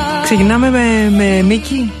Ξεκινάμε με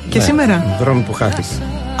Μίκη και σήμερα. Δρόμο που χάθηκε.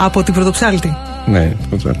 Από την Πρωτοψάλτη. Ναι,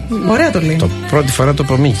 ωραία το λέει. Πρώτη φορά το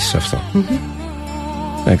πω Μίκη σε αυτό.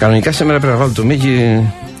 Κανονικά σήμερα πρέπει να βάλω το Μίκη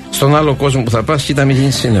στον άλλο κόσμο που θα πας και μην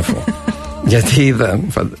γίνει σύννεφο. Γιατί είδα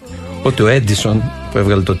ότι ο Έντισον που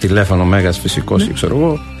έβγαλε το τηλέφωνο, μέγας φυσικός, ξέρω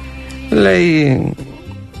εγώ, λέει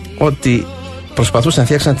ότι προσπαθούσε να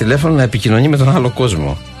φτιάξει ένα τηλέφωνο να επικοινωνεί με τον άλλο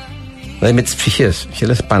κόσμο. Δηλαδή με τις ψυχές. Και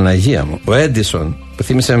λες, Παναγία μου. Ο Έντισον, που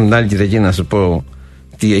θύμισε με την άλλη Κυριακή να σου πω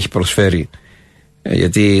τι έχει προσφέρει.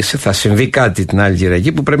 Γιατί θα συμβεί κάτι την άλλη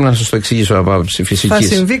Κυριακή που πρέπει να σας το εξηγήσω από άποψη φυσικής.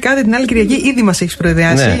 Θα συμβεί κάτι την άλλη Κυριακή, ήδη μας έχεις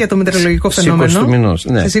προειδεάσει για το μετεωρολογικό φαινόμενο. Στις 20 του μηνός.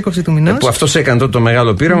 Ναι. Στις 20 του μηνός. Που αυτός έκανε τότε το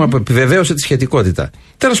μεγάλο πείραμα που επιβεβαίωσε τη σχετικότητα.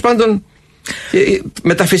 Τέλος πάντων,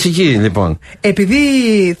 μεταφυσική λοιπόν. Επειδή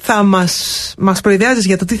θα μας προειδεάζεις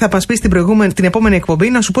για το τι θα μας πεις την επόμενη εκπομπή,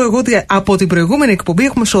 να σου πω εγώ ότι από την προηγούμενη εκπομπή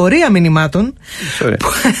έχουμε σωρία μηνυμάτων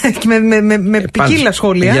με ποικίλα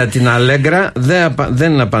σχόλια. Για την Αλέγκρα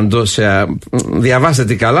δεν απαντώ διαβάστε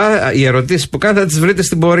τι καλά. Οι ερωτήσεις που κάνετε θα τις βρείτε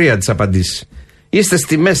στην πορεία τις απαντήσεις. Είστε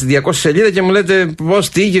στη μέση 200 σελίδα και μου λέτε πώς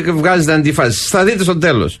τι και βγάζετε αντιφάσεις. Θα δείτε στο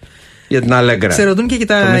τέλος για την Αλέγκρα. Σε ρωτούν και για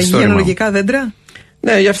τα γενολογικά δέντρα.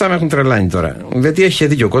 Ναι, γι' αυτά με έχουν τρελάνει τώρα. Γιατί έχει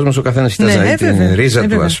δίκιο ο κόσμος, ο καθένας κοιτάζει την ρίζα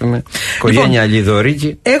του, ας πούμε. Οικογένεια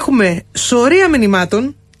Λιδωρίκη. Έχουμε σωρία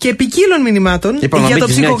μηνυμάτων και ποικίλων μηνυμάτων για το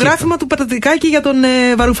ψυχογράφημα του Πατατρικάκη για τον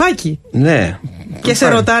Βαρουφάκη. Ναι. Και σε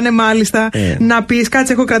ρωτάνε μάλιστα να πεις,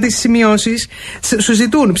 κάτσε, έχω κρατήσει σημειώσεις. Σου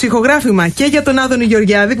ζητούν ψυχογράφημα και για τον Άδωνη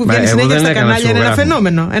Γεωργιάδη που βγαίνει συνέχεια στα κανάλια. Είναι ένα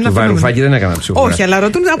φαινόμενο. Του Βαρουφάκη δεν έκανα ψυχογράφημα. Όχι, αλλά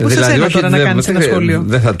ρωτούν από σένα τώρα να κάνεις ένα σχόλιο.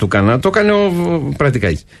 Δεν θα του έκανα. Το έκανε ο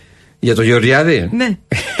Πρατικάκης. Για το Γεωργιάδη. Ναι.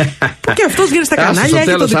 Που και αυτός βγαίνει στα κανάλια,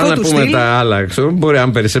 έχει το δικό του στυλ. Να πούμε τα άλλα, ξέρω, μπορεί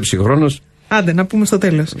αν περισσέψει χρόνος. Άντε, να πούμε στο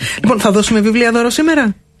τέλος. Λοιπόν, θα δώσουμε βιβλία δώρο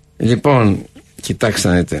σήμερα. Λοιπόν, κοιτάξτε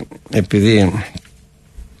να δείτε. Επειδή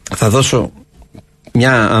θα δώσω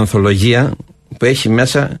μια ανθολογία που έχει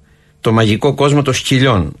μέσα το μαγικό κόσμο των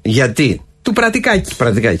σκυλιών. Γιατί? Του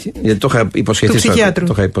Πρατικάκη. Γιατί το είχα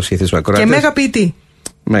υποσχεθεί στους ακροατές. Και μέγα ποιητή.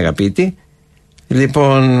 Μέγα ποιητή.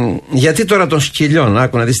 Λοιπόν, γιατί τώρα των σκυλιών,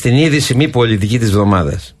 άκου να δεις την είδηση μη πολιτική της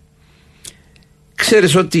εβδομάδας.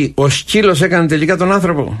 Ξέρεις ότι ο σκύλος έκανε τελικά τον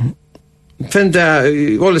άνθρωπο? Φαίνεται,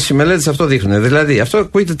 όλες οι μελέτες αυτό δείχνουν. Δηλαδή, αυτό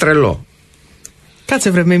ακούγεται τρελό. Κάτσε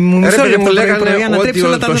βρε, μου λέγανε ότι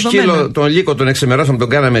το σκύλο, τον λύκο τον εξημερώσαμε, τον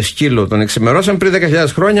κάναμε σκύλο, τον εξημερώσαμε πριν 10.000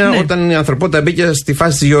 χρόνια, όταν η ανθρωπότητα μπήκε στη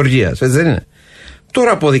φάση της γεωργίας. Έτσι δεν είναι?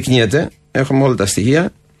 Τώρα αποδεικνύεται, έχουμε όλα τα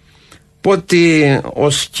στοιχεία, ότι ο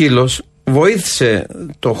σκύλος βοήθησε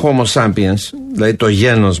το Homo sapiens, δηλαδή το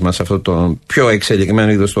γένος μας, αυτό το πιο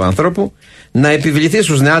εξελιγμένο είδος του ανθρώπου, να επιβληθεί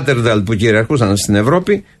στους Νεάντερνταλ που κυριαρχούσαν στην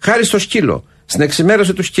Ευρώπη, χάρη στο σκύλο, στην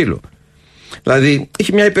εξημέρωση του σκύλου. Δηλαδή,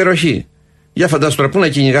 έχει μια υπεροχή. Για φαντάσου τώρα, πού να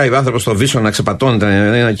κυνηγάει ο άνθρωπος στο Βίσο, να ξεπατώνεται,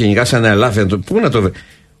 να κυνηγά σε ένα ελάφι, πού να το βρει?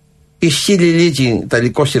 Οι χίλιοι λύκοι, τα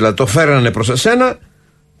λυκόσκυλα, το φέρανε προς εσένα,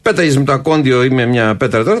 πέταγες με το ακόντιο ή με μια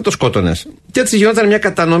πέτρα τώρα, το σκότωνες. Και έτσι γινόταν μια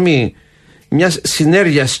κατανομή, μια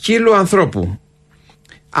συνέργεια σκύλου ανθρώπου.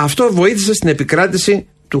 Αυτό βοήθησε στην επικράτηση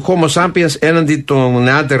του Homo sapiens έναντι των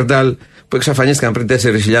Νεάντερνταλ που εξαφανίστηκαν πριν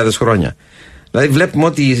 4.000 χρόνια. Δηλαδή βλέπουμε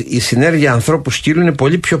ότι η συνέργεια ανθρώπου σκύλου είναι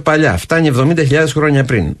πολύ πιο παλιά. Φτάνει 70.000 χρόνια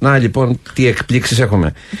πριν. Να λοιπόν τι εκπλήξεις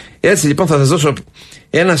έχουμε. Έτσι λοιπόν θα σας δώσω.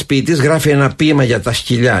 Ένας ποιητής γράφει ένα ποίημα για τα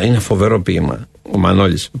σκυλιά. Είναι φοβερό ποίημα. Ο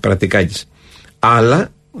Μανώλης, ο Πρατικάκης. Αλλά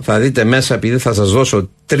θα δείτε μέσα, επειδή θα σας δώσω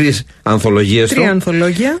 3 ανθολογίες του. 3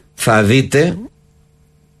 ανθολόγια. Θα δείτε,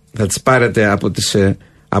 θα τις πάρετε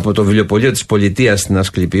από το βιβλιοπωλείο της Πολιτείας στην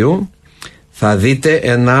Ασκληπιού. Θα δείτε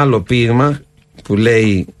ένα άλλο ποίημα που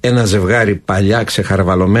λέει ένα ζευγάρι παλιά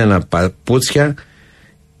ξεχαρβαλωμένα παπούτσια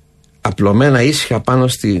απλωμένα ήσυχα πάνω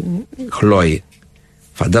στη χλόη.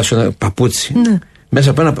 Φαντάσου ένα παπούτσι. Ναι. Μέσα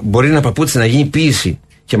από μπορεί ένα παπούτσι να γίνει ποίηση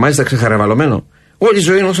και μάλιστα ξεχαρβαλωμένο. Όλη η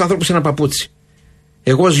ζωή ενός ανθρώπου είναι ένα παπούτσι.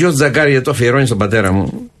 Εγώ ως γιος Τζαγκάρη, γιατί το αφιερώνει στον πατέρα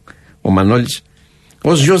μου, ο Μανώλης,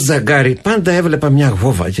 ως γιος Τζαγκάρη πάντα έβλεπα μια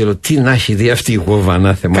γόβα και λέω τι να έχει δει αυτή η γόβα,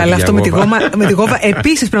 ανάθεμα. Καλά, αυτό με τη γόβα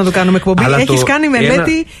επίσης πρέπει να το κάνουμε εκπομπή. Έχεις κάνει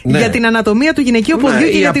μελέτη για την ανατομία του γυναικείου ποδιού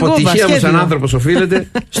και για τη γόβα. Η αποτυχία μου σαν άνθρωπος οφείλεται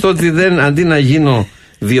στο ότι αντί να γίνω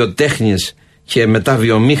βιοτέχνης και μετά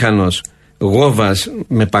βιομήχανος γόβας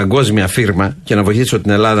με παγκόσμια φίρμα και να βοηθήσω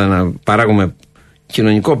την Ελλάδα να παράγουμε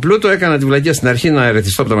κοινωνικό πλούτο, έκανα τη βλακεία στην αρχή να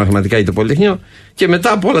ερεθιστώ από τα μαθηματικά ή το Πολυτεχνείο και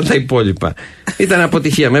μετά από όλα τα υπόλοιπα. Ήταν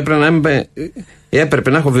αποτυχία. Έπρεπε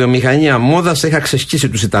να έχω βιομηχανία μόδας, είχα ξεσκίσει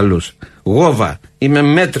τους Ιταλούς. Γόβα. Είμαι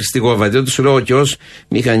μέτρη στη γόβα. Διότι σου λέω και ως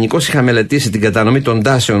μηχανικός είχα μελετήσει την κατανομή των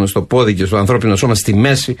τάσεων στο πόδι και στο ανθρώπινο σώμα στη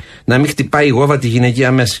μέση, να μην χτυπάει η γόβα τη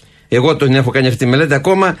γυναικεία μέση. Εγώ τον έχω κάνει αυτή τη μελέτη,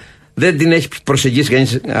 ακόμα δεν την έχει προσεγγίσει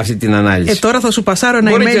κανείς αυτή την ανάλυση. Τώρα θα σου πασάρω ένα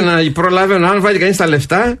μπορεί email. Και να προλάβει, αν βάλει κανείς τα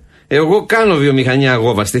λεφτά, Εγώ κάνω βιομηχανία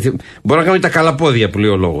αγόβαστη. Μπορώ να κάνω και τα καλαπόδια που λέει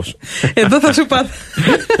ο λόγος. Εδώ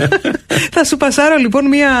θα σου πασάρω λοιπόν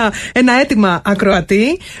ένα αίτημα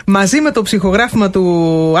ακροατή μαζί με το ψυχογράφημα του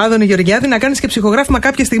Άδωνη Γεωργιάδη να κάνεις και ψυχογράφημα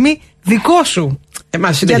κάποια στιγμή δικό σου.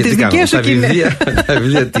 Εμάς είναι γιατί κάνουμε. Τα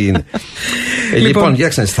βιβλία τι είναι. Λοιπόν,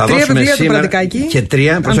 κοιτάξτε, θα δώσουμε σήμερα και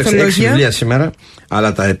 3, προσέξτε, 6 βιβλία σήμερα,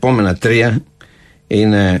 αλλά τα επόμενα 3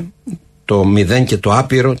 είναι το 0 και το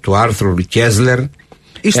άπειρο του Άρθουρ Κέσλερ.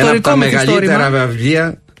 Ένα από τα μεγαλύτερα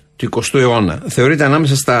βιβλία του 20ου αιώνα. Θεωρείται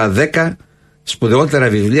ανάμεσα στα 10 σπουδαιότερα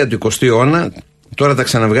βιβλία του 20ου αιώνα. Τώρα τα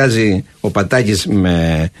ξαναβγάζει ο Πατάκης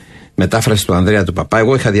με μετάφραση του Ανδρέα του Παπά.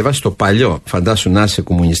 Εγώ είχα διαβάσει το παλιό, φαντάσου να είσαι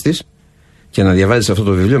κομμουνιστής και να διαβάζεις αυτό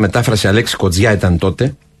το βιβλίο. Μετάφραση Αλέξη Κοτζιά ήταν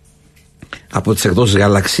τότε. Από τις εκδόσεις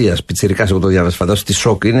Γαλαξίας, πιτσιρικάς, εγώ το διάβασα. Φαντάσου τι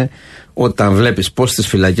σοκ είναι όταν βλέπεις πως στις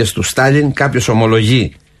φυλακές του Στάλιν κάποιος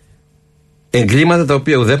ομολογεί εγκλήματα τα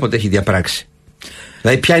οποία ουδέποτε έχει διαπράξει.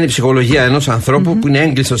 Δηλαδή, ποια είναι η ψυχολογία ενός ανθρώπου που είναι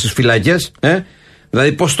έγκλειστος στις φυλακές,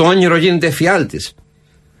 δηλαδή, πώς το όνειρο γίνεται εφιάλτης.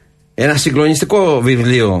 Ένα συγκλονιστικό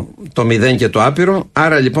βιβλίο, το 0 και το άπειρο.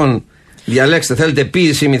 Άρα λοιπόν, διαλέξτε, θέλετε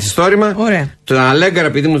ποίηση ή μυθιστόρημα. Ωραία. Το Αλέγκρα,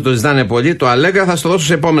 επειδή μου το ζητάνε πολύ, το Αλέγκρα θα στο δώσω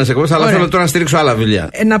σε επόμενες εκπομπές. Αλλά θέλω τώρα να στηρίξω άλλα βιβλία.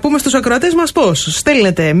 Να πούμε στους ακροατές μας πώς.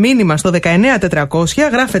 Στέλνετε μήνυμα στο 19400,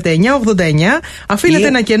 γράφετε 989, αφήνετε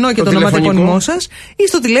ένα κενό και το ονοματεπώνυμό σας ή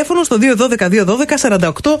στο τηλέφωνο στο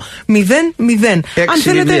 212-212-48-00.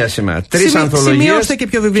 6 βιβλία σήμερα. 3 ανθολογίες. Σημειώστε και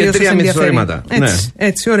ποιο βιβλίο σας ενδιαφέρει.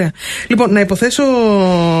 Έτσι, ωραία. Λοιπόν, να υποθέσω,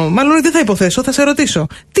 μάλλον δεν θα υποθέσω, θα σε ρωτήσω.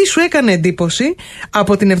 Τι σου έκανε εντύπωση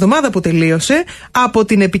από την εβδομάδα που τελείωσε, από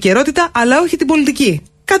την επικαιρότητα, αλλά όχι την πολιτική?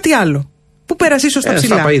 Κάτι άλλο που πέρασε ίσως στα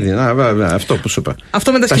ψηλά. Στα παΐδη, αυτό που σου είπα.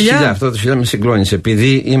 Αυτό με τα σκυλιά. Αυτό τα σκυλιά με συγκλώνησε.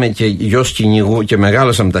 Επειδή είμαι και γιος κυνηγού και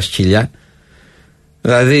μεγάλωσα με τα σκυλιά.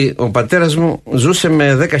 Δηλαδή, ο πατέρας μου ζούσε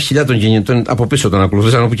με 10.000 κινητών, από πίσω τον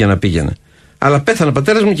ακολουθούσαν όπου και να πήγαινε. Αλλά πέθανε ο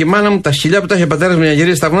πατέρας μου και η μάνα μου τα σκυλιά που τα είχε ο πατέρας μου για να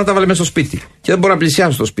γυρίσει στα βουνά τα βάλε μέσα στο σπίτι. Και δεν μπορώ να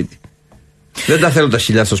πλησιάσω στο σπίτι. Δεν τα θέλω τα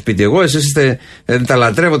σκυλιά στο σπίτι εγώ. Εσείς είστε, τα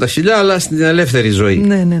λατρεύω τα σκυλιά, αλλά στην ελεύθερη ζωή.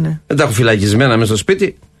 Ναι. Δεν τα έχω φυλακισμένα μέσα στο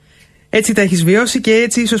σπίτι. Έτσι τα έχεις βιώσει και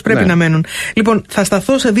έτσι ίσως πρέπει να μένουν. Λοιπόν, θα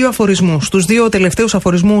σταθώ σε 2 αφορισμούς. Τους 2 τελευταίους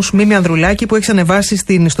αφορισμούς Μίμη Ανδρουλάκη που έχεις ανεβάσει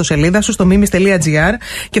στην ιστοσελίδα σου, στο mimis.gr,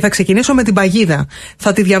 και θα ξεκινήσω με την παγίδα.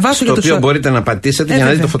 Θα τη διαβάσω στο οποίο μπορείτε να πατήσετε για να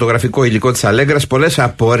δείτε το φωτογραφικό υλικό της Αλέγκρας. Πολλές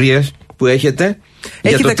απορίες που έχετε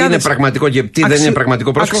για το τι είναι πραγματικό και τι δεν είναι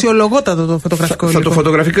πραγματικό πρόσωπο. Αξιολογότατο το φωτογραφικό υλικό. Το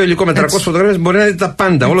φωτογραφικό υλικό με 300 φωτογραφίες μπορεί να δείτε τα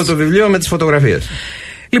πάντα. Όλο το βιβλίο με τις φωτογραφίες.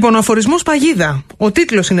 Λοιπόν, ο αφορισμός παγίδα. Ο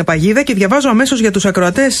τίτλος είναι παγίδα και διαβάζω αμέσως για τους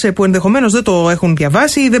ακροατές που ενδεχομένως δεν το έχουν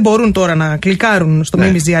διαβάσει ή δεν μπορούν τώρα να κλικάρουν στο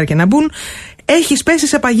mimis.gr και να μπουν. Έχεις πέσει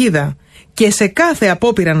σε παγίδα και σε κάθε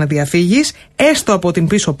απόπειρα να διαφύγεις, έστω από την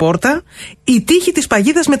πίσω πόρτα, οι τοίχοι της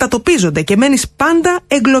παγίδας μετατοπίζονται και μένεις πάντα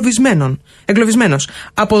εγκλωβισμένος.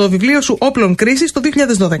 Από το βιβλίο σου Όπλων Κρίσης το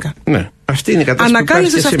 2012. Ναι, αυτή είναι η κατάσταση.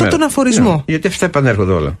 Ανακάλυψες αυτόν τον αφορισμό. Ναι, γιατί αυτά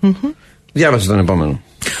επανέρχονται όλα. Διάβασε τον επόμενο.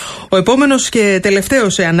 Ο επόμενος και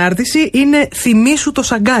τελευταίος σε ανάρτηση είναι «Θυμήσου το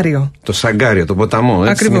Σαγκάριο». Το Σαγκάριο, το ποταμό,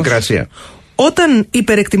 έτσι, στην Μικρασία. Όταν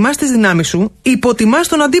υπερεκτιμάς τις δυνάμεις σου, υποτιμάς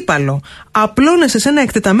τον αντίπαλο. Απλώνεσαι σε ένα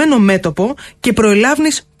εκτεταμένο μέτωπο και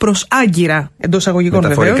προελάβνεις προς άγκυρα, εντός αγωγικών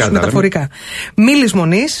βεβαίως, μεταφορικά. Μη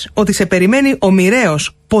λησμονείς ότι σε περιμένει ο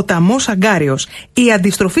μοιραίος ποταμός Αγκάριος, η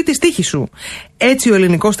αντιστροφή της τύχης σου. Έτσι ο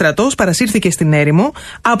ελληνικός στρατός παρασύρθηκε στην έρημο,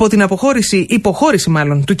 από την υποχώρηση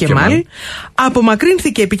του Κεμάλ,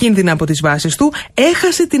 απομακρύνθηκε επικίνδυνα από τις βάσεις του,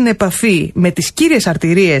 έχασε την επαφή με τις κύριες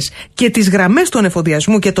αρτηρίες και τις γραμμές του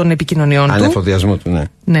ανεφοδιασμού και των επικοινωνιών του. Ανεφοδιασμού του, ναι.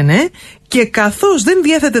 Ναι. Και καθώς δεν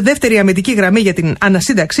διέθετε δεύτερη αμυντική γραμμή για την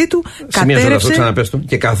ανασύνταξή του, κατέρευσε.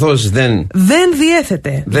 Και καθώς δεν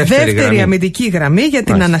διέθετε δεύτερη αμυντική γραμμή για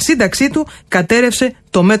την ανασύνταξή του, κατέρευσε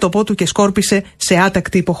το μέτωπό του και σκόρπισε σε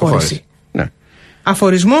άτακτη υποχώρηση. Ναι.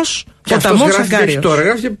 Αφορισμός ποταμός Αγκάριος. Τώρα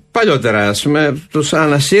γράφει παλιότερα, ας πούμε, τους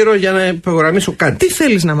ανασύρω για να υπογραμμίσω κάτι. Τι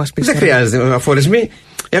θέλεις να μας πεις? Δεν χρειάζεται. Αφορισμοί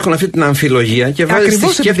έχουν αυτή την αμφιλογία και βάζεις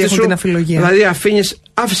τη σκέψη σου. Δηλαδή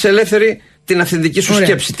άφησε ελεύθερη την αυθεντική σου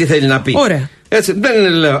σκέψη, τι θέλει να πει. Ωραία. Έτσι,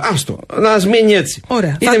 δεν λέω, άστο, να μείνει έτσι.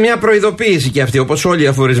 Ωραία. Είναι μια προειδοποίηση και αυτή, όπως όλοι οι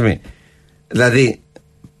αφορισμοί. Δηλαδή,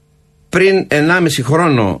 πριν 1,5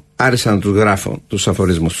 χρόνο άρχισα να τους γράφω τους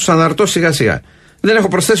αφορισμούς. Τους αναρτώ σιγά σιγά. Δεν έχω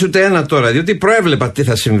προσθέσει ούτε ένα τώρα, διότι προέβλεπα τι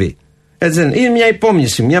θα συμβεί. Έτσι, είναι μια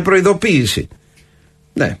υπόμνηση, μια προειδοποίηση.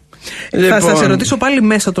 Ναι. Θα σε ρωτήσω πάλι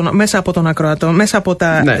μέσα από τον ακροατό, μέσα από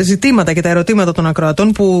τα ζητήματα και τα ερωτήματα των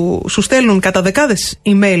ακροατών που σου στέλνουν κατά δεκάδες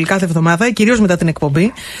email κάθε εβδομάδα, κυρίως μετά την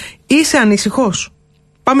εκπομπή. Είσαι ανησυχός?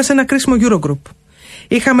 Πάμε σε ένα κρίσιμο Eurogroup.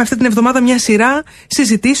 Είχαμε αυτή την εβδομάδα μια σειρά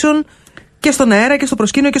συζητήσεων και στον αέρα και στο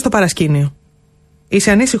προσκήνιο και στο παρασκήνιο.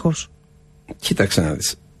 Είσαι ανήσυχος? Κοίταξε να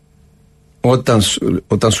δεις.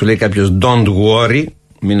 Όταν σου λέει κάποιος don't worry,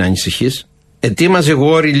 Μην ανησυχείς. Ετοίμαζε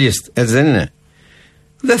war list, έτσι δεν είναι?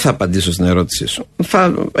 Δεν θα απαντήσω στην ερώτησή σου.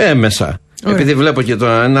 Θα έμεσα. Ωραία. Επειδή βλέπω και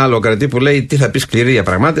ένα άλλο κρατή που λέει τι θα πει σκληρή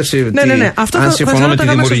διαπραγμάτευση, αν συμφωνώ με τη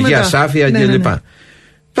δημιουργία ασάφεια κλπ.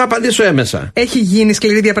 Θα απαντήσω έμεσα. Έχει γίνει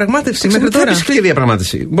σκληρή διαπραγμάτευση μέχρι τώρα? Τι θα πει σκληρή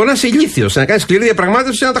διαπραγμάτευση? Μπορεί να είσαι ηλίθιος, να κάνει σκληρή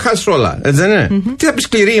διαπραγμάτευση και να τα χάσει όλα. Έτσι δεν είναι? Τι θα πει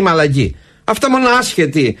σκληρή ή μαλακή? Αυτά μόνο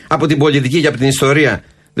άσχετοι από την πολιτική και από την ιστορία.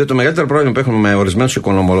 Διότι το μεγαλύτερο πρόβλημα που έχουμε με ορισμένους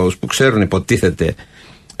οικονομολόγους που ξέρουν, υποτίθεται,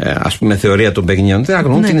 ας πούμε, θεωρία των παιγνίων, δεν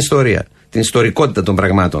αγνοούν την ιστορία, την ιστορικότητα των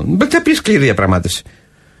πραγμάτων. Δεν θα πει σκληρή διαπραγμάτευση.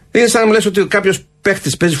 Είναι σαν να μου λες ότι κάποιος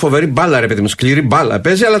παίχτης παίζει φοβερή μπάλα, ρε παιδί μου, σκληρή μπάλα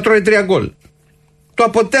παίζει, αλλά τρώει 3 γκολ. Το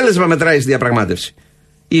αποτέλεσμα μετράει στη διαπραγμάτευση.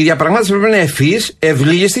 Η διαπραγμάτευση πρέπει να είναι ευφυής,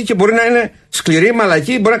 ευλίγιστη και μπορεί να είναι σκληρή,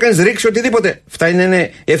 μαλακή, μπορεί να κάνεις ρίξει οτιδήποτε. Φτάνει να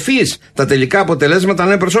είναι ευφυής. Τα τελικά αποτελέσματα να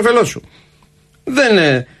είναι προς όφελός σου.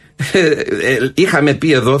 Δεν. Είχαμε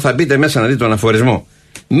πει εδώ, θα μπείτε μέσα να δείτε τον αφορισμό.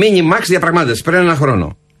 Mini-max διαπραγμάτευση πριν ένα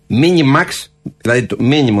χρόνο. Mini-max, δηλαδή το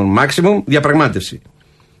minimum maximum διαπραγμάτευση.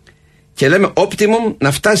 Και λέμε optimum,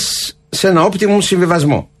 να φτάσει σε ένα optimum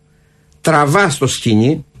συμβιβασμό. Τραβάς το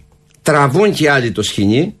σκηνή, τραβούν και άλλοι το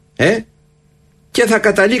σκηνή, και θα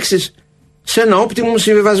καταλήξεις σε ένα optimum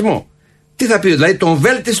συμβιβασμό. Τι θα πει, δηλαδή τον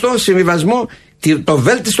βέλτιστο συμβιβασμό, το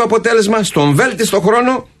βέλτιστο αποτέλεσμα στον βέλτιστο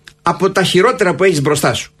χρόνο από τα χειρότερα που έχεις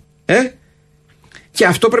μπροστά σου. Και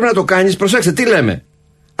αυτό πρέπει να το κάνεις, προσέξτε, τι λέμε.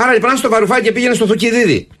 Άρα λοιπόν, στο Βαρουφάκι και πήγαινε στο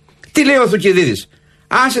Θουκυδίδη. Τι λέει ο Θουκυδίδης?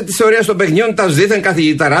 Άσε τη θεωρία των παιγνιών, τα δίθεν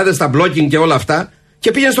καθηγηταράδες, τα blocking και όλα αυτά,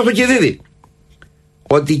 και πήγαινε στο Θουκυδίδη.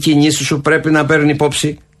 Ότι οι κινήσεις σου πρέπει να παίρνουν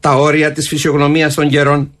υπόψη τα όρια της φυσιογνωμίας των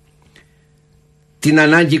καιρών, την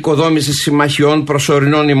ανάγκη οικοδόμησης συμμαχιών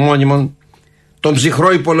προσωρινών ή μόνιμων, τον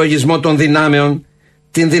ψυχρό υπολογισμό των δυνάμεων,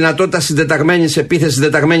 την δυνατότητα συντεταγμένης επίθεσης,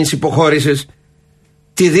 συντεταγμένης υποχώρησης,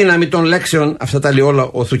 τη δύναμη των λέξεων. Αυτά τα λέει όλα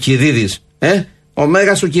ο Θουκυδίδης. Ο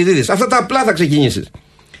Μέγας Θουκυδίδης. Αυτά τα απλά θα ξεκινήσεις.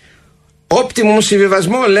 Optimum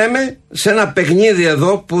συμβιβασμό λέμε σε ένα παιχνίδι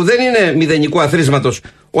εδώ που δεν είναι μηδενικού αθροίσματος,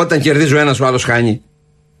 όταν κερδίζει ο ένας ο άλλος χάνει.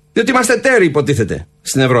 Διότι είμαστε τέροι, υποτίθεται,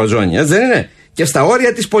 στην Ευρωζώνη. Έτσι δεν είναι? Και στα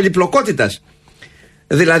όρια της πολυπλοκότητας.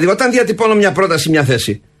 Δηλαδή, όταν διατυπώνω μια πρόταση, μια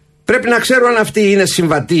θέση, πρέπει να ξέρω αν αυτή είναι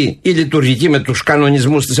συμβατή ή λειτουργική με τους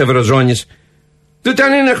κανονισμούς της Ευρωζώνης. Διότι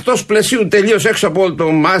αν είναι εκτός πλαισίου, τελείως έξω από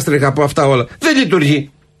το Μάστριχ, από αυτά όλα, δεν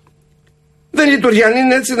λειτουργεί. Δεν λειτουργεί. Αν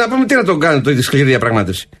είναι έτσι, να πούμε τι να τον κάνει τη σκληρή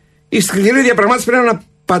διαπραγμάτευση. Η σκληρή διαπραγμάτευση πρέπει να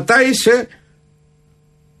πατάει σε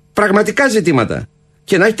πραγματικά ζητήματα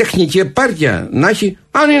και να έχει τεχνική επάρκεια. Να έχει,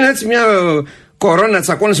 αν είναι έτσι μια κορώνα,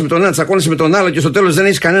 τσακώνεσαι με τον ένα, τσακώνεσαι με τον άλλο και στο τέλος δεν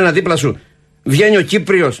έχει κανένα δίπλα σου. Βγαίνει ο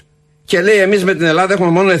Κύπριος και λέει: εμείς με την Ελλάδα έχουμε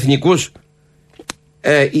μόνο εθνικούς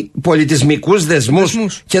πολιτισμικούς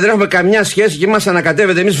δεσμούς και δεν έχουμε καμιά σχέση και μας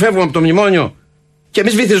ανακατεύεται. Εμείς φεύγουμε από το μνημόνιο και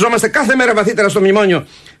εμείς βυθιζόμαστε κάθε μέρα βαθύτερα στο μνημόνιο.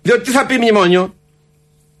 Διότι τι θα πει μνημόνιο?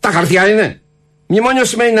 Τα χαρτιά είναι. Μνημόνιο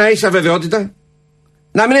σημαίνει να έχεις αβεβαιότητα,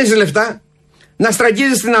 να μην έχεις λεφτά, να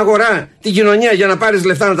στραγγίζεις την αγορά, την κοινωνία για να πάρεις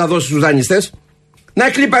λεφτά να τα δώσεις στους δανειστές, να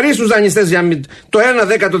εκλιπαρείς τους δανειστές για το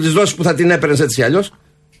 1/10 της δόσης που θα την έπαιρνες έτσι κι αλλιώς,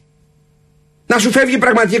 να σου φεύγει η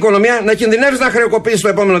πραγματική οικονομία, να κινδυνεύεις να χρεοκοπήσεις το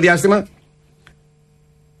επόμενο διάστημα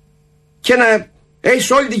και να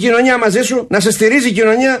έχεις όλη την κοινωνία μαζί σου, να σε στηρίζει η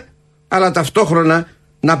κοινωνία, αλλά ταυτόχρονα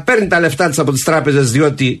να παίρνει τα λεφτά της από τις τράπεζες,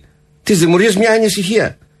 διότι της δημιουργείς μια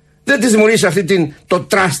ανησυχία. Δεν της δημιουργείς αυτή το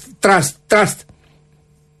trust.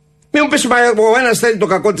 Μην μου πεις ο ένας θέλει το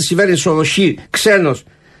κακό της κυβέρνησης, ο χ, ξένος.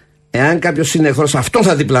 Εάν κάποιος είναι εχθρός, αυτόν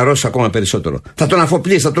θα διπλαρώσεις ακόμα περισσότερο. Θα τον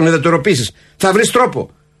αφοπλίσεις, θα τον ουδετεροποιήσεις. Θα βρεις τρόπο.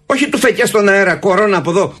 Όχι του φεκές στον αέρα, κορώνα από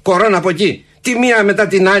εδώ, κορώνα από εκεί. Τη μία μετά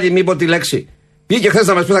την άλλη, μην πω τη λέξη. Βγήκε χθες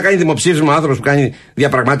να μας πει θα κάνει δημοψήφισμα ο άνθρωπος που κάνει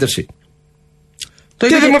διαπραγμάτευση.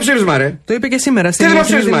 Τι δημοψήφισμα, ρε? Το είπε και σήμερα στην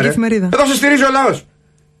εφημερίδα. Εδώ σε στηρίζει ο λαός.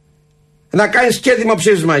 Να κάνεις και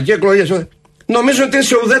δημοψήφισμα και εκλογές. Νομίζω ότι είναι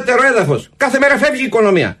σε ουδέτερο έδαφος. Κάθε μέρα φεύγει η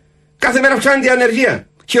οικονομία. Κάθε μέρα αυξάνεται η ανεργία.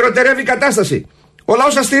 Χειροτερεύει η κατάσταση. Ο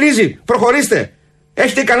λαός σας στηρίζει. Προχωρήστε.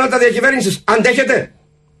 Έχετε ικανότητα διακυβέρνησης. Αντέχετε.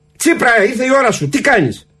 Τσίπρα, ήρθε η ώρα σου. Τι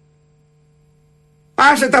κάνεις?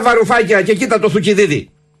 Άσε τα βαρουφάκια και κοίτα το Θουκυδίδη.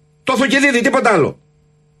 Το Θουκυδίδη, τίποτα άλλο.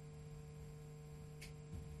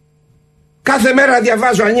 Κάθε μέρα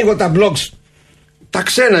διαβάζω, ανοίγω τα blogs. Τα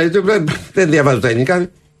ξένα, δεν διαβάζω τα ελληνικά.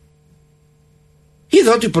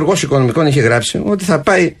 Είδα ότι ο Υπουργός Οικονομικών είχε γράψει ότι θα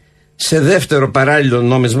πάει σε δεύτερο παράλληλο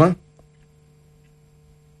νόμισμα.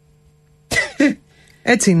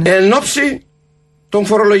 Έτσι είναι. Εν ώψη των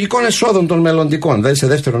φορολογικών εσόδων των μελλοντικών, δηλαδή σε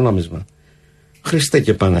δεύτερο νόμισμα. Χριστέ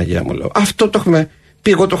και Παναγία μου, λέω. Αυτό το έχουμε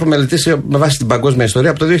πει, εγώ το έχω μελετήσει με βάση την παγκόσμια ιστορία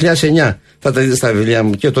από το 2009. Θα τα δείτε στα βιβλία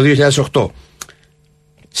μου και το 2008.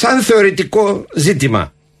 Σαν θεωρητικό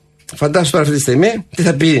ζήτημα. Φαντάσου τώρα αυτή τη στιγμή τι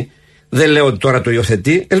θα πει. Δεν λέω ότι τώρα το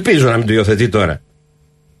υιοθετεί, ελπίζω να μην το υιοθετεί τώρα.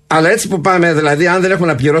 Αλλά έτσι που πάμε, δηλαδή, αν δεν έχουμε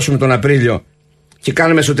να πληρώσουμε τον Απρίλιο και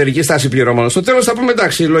κάνουμε εσωτερική στάση πληρωμών, στο τέλος θα πούμε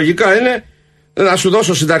εντάξει, λογικά είναι να σου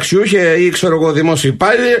δώσω συνταξιούχε ή ξέρω εγώ δημόσιο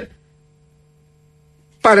υπάλληλοι,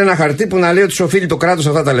 πάρε ένα χαρτί που να λέει ότι σου οφείλει το κράτος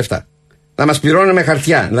αυτά τα λεφτά. Να μας πληρώνουν με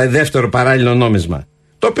χαρτιά, δηλαδή δεύτερο παράλληλο νόμισμα.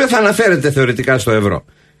 Το οποίο θα αναφέρεται θεωρητικά στο ευρώ.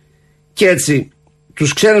 Και έτσι,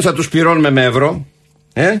 τους ξένους θα τους πληρώνουμε με ευρώ.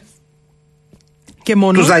 Και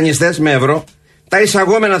μόνο. Τους δανειστές με ευρώ. Τα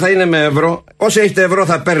εισαγόμενα θα είναι με ευρώ. Όσοι έχετε ευρώ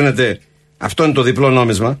θα παίρνετε. Αυτό είναι το διπλό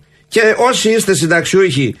νόμισμα. Και όσοι είστε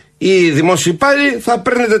συνταξιούχοι ή δημόσιοι υπάλληλοι θα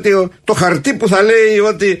παίρνετε το χαρτί που θα λέει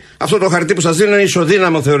ότι αυτό το χαρτί που σας δίνει είναι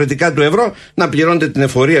ισοδύναμο θεωρητικά του ευρώ, να πληρώνετε την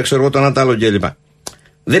εφορία, ξέρω εγώ, τον ατάλλον κλπ.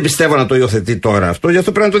 Δεν πιστεύω να το υιοθετεί τώρα αυτό, γι'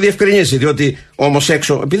 αυτό πρέπει να το διευκρινίσει. Διότι όμως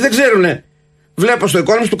έξω, επειδή δεν ξέρουνε, βλέπω στο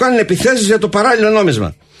Economist του κάνουν επιθέσεις για το παράλληλο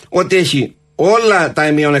νόμισμα. Ότι έχει όλα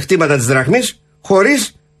τα μειονεκτήματα της δραχμής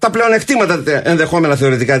χωρίς τα πλεονεκτήματα ενδεχόμενα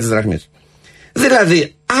θεωρητικά της δραχμής.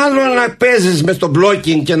 Δηλαδή, άλλο να παίζεις με το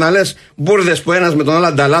blocking και να λες μπουρδες που ένας με τον άλλο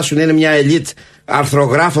ανταλλάσσουν, είναι μια ελίτ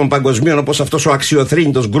αρθρογράφων παγκοσμίων όπως αυτός ο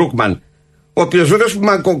αξιοθρύνητος Γκρούκμαν, ο οποίος βέβαιος που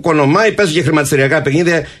μακοκονομάει, παίζει και χρηματιστηριακά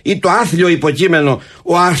παιχνίδια, ή το άθλιο υποκείμενο,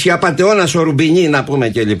 ο αρχιαπατεώνας ο Ρουμπινί, να πούμε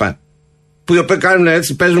κλπ. Που κάνουν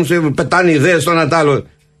έτσι, παίζουν, πετάνε ιδέες στον ατάλλο.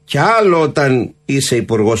 Και άλλο όταν είσαι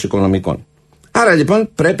υπουργός οικονομικών. Άρα λοιπόν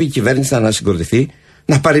πρέπει η κυβέρνηση να ανασυγκροτηθεί,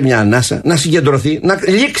 να πάρει μια ανάσα, να συγκεντρωθεί, να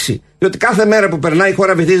λήξει. Διότι κάθε μέρα που περνάει η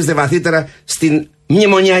χώρα βυθίζεται βαθύτερα στην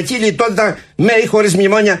μνημονιακή λιτότητα, με ή χωρίς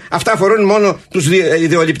μνημόνια. Αυτά αφορούν μόνο τους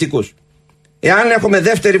ιδεολειπτικούς. Εάν έχουμε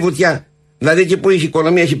δεύτερη βουτιά, δηλαδή εκεί που η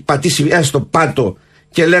οικονομία έχει πατήσει έστω πάτο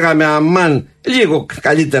και λέγαμε αμάν, λίγο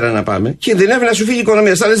καλύτερα να πάμε, κινδυνεύει να σου φύγει η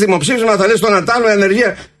οικονομία. Θα λες δημοψήφισμα, θα λες τον ατάλλο,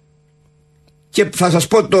 ενεργεία. Και θα σας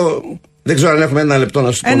πω το. Δεν ξέρω αν έχουμε ένα λεπτό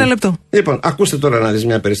να σου πω. Ένα λεπτό. Λοιπόν, ακούστε τώρα να δεις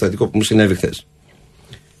μια περιστατικό που μου συνέβη χθες.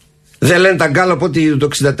 Δεν λένε τα γκάλωπ ότι το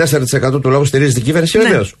 64% του λαού στηρίζει την κυβέρνηση? Ναι.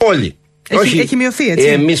 Βεβαίως. Όλοι. Έχει μειωθεί έτσι.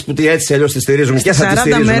 Εμείς που έτσι αλλιώς τη στηρίζουμε και θα τη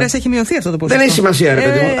στηρίζουμε. 40 μέρες έχει μειωθεί αυτό το ποσοστό. Δεν έχει σημασία, ρε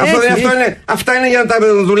παιδί μου. Αυτά είναι για να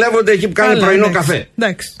τα δουλεύονται εκεί που κάνουν πρωινό καφέ.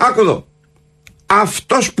 Άκου εδώ.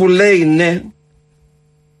 Αυτός που λέει ναι,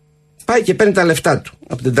 πάει και παίρνει τα λεφτά του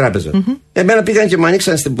από την τράπεζα. Εμένα πήγαν και μου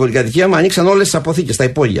ανοίξαν στην πολυκατοικία, μου ανοίξαν όλες τις αποθήκες, τα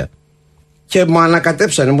υπόγεια. Και μου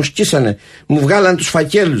ανακατέψανε, μου σκίσανε, μου βγάλανε τους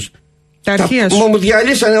φακέλους. Τα αρχεία σου. Μου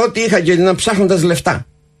διαλύσανε ό,τι είχα και να ψάχνοντας λεφτά.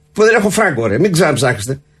 Που δεν έχω φράγκο, ρε. Μην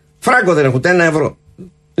ξαναψάχνετε. Φράγκο δεν έχω, ούτε €1.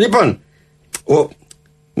 Λοιπόν,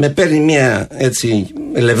 με παίρνει μια έτσι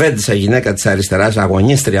λεβέντισσα γυναίκα της αριστεράς,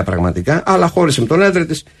 αγωνίστρια πραγματικά, αλλά χώρισε με τον άντρα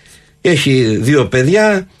της. Έχει 2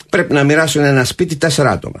 παιδιά, πρέπει να μοιράσουν ένα σπίτι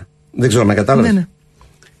 4 άτομα. Δεν ξέρω, με κατάλαβες. Ναι.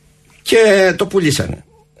 Και το πουλήσανε.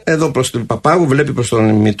 Εδώ προς τον Παπάγου, βλέπει προς τον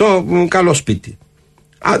Μητό, καλό σπίτι.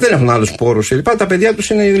 Δεν έχουν άλλους πόρους κλπ. Τα παιδιά τους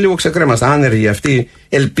είναι λίγο ξεκρέμαστα. Άνεργοι αυτοί,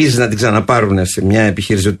 ελπίζει να την ξαναπάρουν σε μια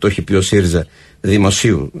επιχείρηση, ότι το έχει πει ο ΣΥΡΙΖΑ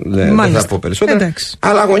δημοσίου. Δεν θα πω περισσότερα. Εντάξει.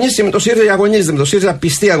 Αλλά αγωνίστηκε με το ΣΥΡΙΖΑ, αγωνίζεται με το ΣΥΡΙΖΑ,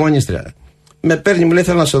 πιστή αγωνίστρια. Με παίρνει, μου λέει,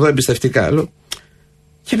 θέλω να σε δω εμπιστευτικά. Λέω,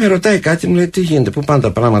 και με ρωτάει κάτι, μου λέει, τι γίνεται, πού πάνε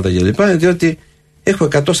τα πράγματα κλπ. Διότι έχω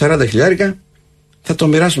 140 χιλιάρικα, θα το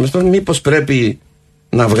μοιράσουμε στον, μήπως πρέπει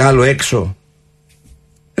να βγάλω έξω.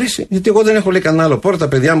 Γιατί εγώ δεν έχω λέει κανένα άλλο πόρτα, τα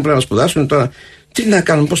παιδιά μου πρέπει να σπουδάσουν τώρα. Τι να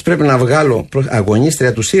κάνουν, πώς πρέπει να βγάλω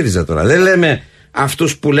αγωνίστρια του ΣΥΡΙΖΑ τώρα. Δεν λέμε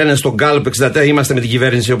αυτούς που λένε στον Γκάλωπ 64 είμαστε με την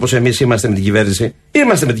κυβέρνηση όπως εμείς είμαστε με την κυβέρνηση.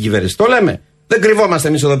 Είμαστε με την κυβέρνηση. Το λέμε. Δεν κρυβόμαστε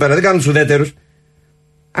εμείς εδώ πέρα, δεν κάνουμε τους ουδέτερους.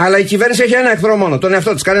 Αλλά η κυβέρνηση έχει ένα εχθρό μόνο, τον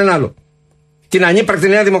εαυτό της, κανένα άλλο. Την ανύπαρκτη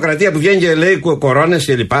Νέα Δημοκρατία που βγαίνει και λέει κορώνες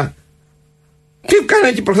κλπ. Τι κάνει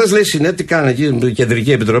εκεί προχθές, λέει Συνέ, τι κάνει εκεί η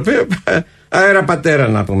Κεντρική Επιτροπή. Αέρα πατέρα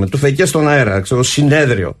να πούμε. Του φεκέ στον αέρα, ξέρω,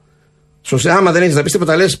 συνέδριο. Άμα δεν έχεις να πεις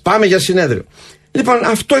τίποτα, λες πάμε για συνέδριο. Λοιπόν,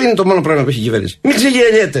 αυτό είναι το μόνο πρόβλημα που έχει η κυβέρνηση. Μην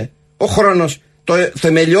ξεγελιέται ο χρόνος. Το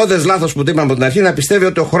θεμελιώδες λάθος που το είπαμε από την αρχή, να πιστεύει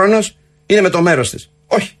ότι ο χρόνος είναι με το μέρος της.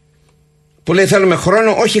 Όχι. Που λέει θέλουμε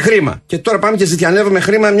χρόνο, όχι χρήμα. Και τώρα πάμε και ζητιανεύουμε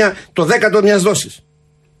χρήμα το 10ο μιας δόσης.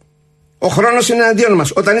 Ο χρόνος είναι εναντίον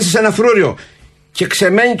μας. Όταν είσαι σε ένα φρούριο και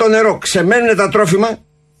ξεμένει το νερό, ξεμένουν τα τρόφιμα,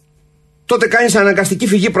 τότε κάνεις αναγκαστική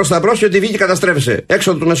φυγή προς τα μπρος και ότι βγήκε καταστρέφεσαι.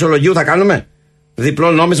 Έξω του Μεσολογγίου θα κάνουμε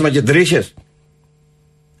διπλό νόμισμα και τρίχες.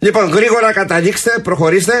 Λοιπόν, γρήγορα καταλήξτε,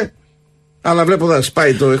 προχωρήστε. Αλλά βλέπω θα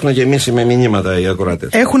σπάει το, έχουν γεμίσει με μηνύματα οι ακροατές.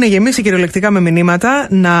 Έχουν γεμίσει κυριολεκτικά με μηνύματα.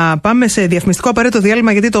 Να πάμε σε διαφημιστικό απαραίτητο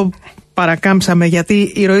διάλειμμα, γιατί το παρακάμψαμε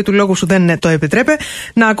γιατί η ροή του λόγου σου δεν το επιτρέπει.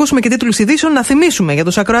 Να ακούσουμε και τίτλους ειδήσεων, να θυμίσουμε για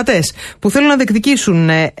τους ακροατές που θέλουν να διεκδικήσουν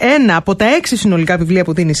ένα από τα 6 συνολικά βιβλία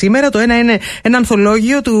που δίνει σήμερα. Το ένα είναι ένα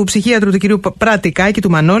ανθολόγιο του ψυχίατρου του κυρίου Πράτη-Κάκη, του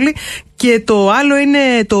Μανώλη, και το άλλο είναι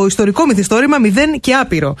το ιστορικό μυθιστόρημα 0 και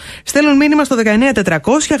άπειρο. Στέλνουν μήνυμα στο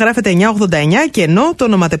 19400, γράφετε 989 και ενώ το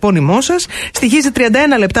ονοματεπώνυμό σας, στοιχίζει 31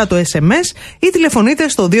 λεπτά το SMS ή τηλεφωνείτε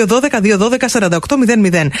στο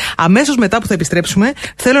 212-212-4800. Αμέσως μετά που θα επιστρέψουμε,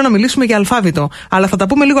 θέλω να μιλήσουμε για αλφάβητο. Αλλά θα τα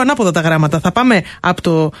πούμε λίγο ανάποδα τα γράμματα. Θα πάμε από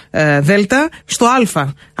το Δέλτα στο Α,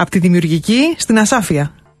 από τη δημιουργική στην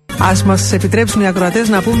ασάφεια. Ας μας επιτρέψουν οι ακροατές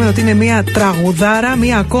να πούμε ότι είναι μια τραγουδάρα,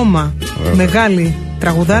 μια ακόμα μεγάλη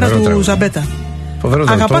τραγουδάρα του Ζαμπέτα.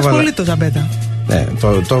 Αγαπάς πολύ το Ζαμπέτα. Ναι,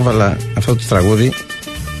 το έβαλα αυτό το τραγούδι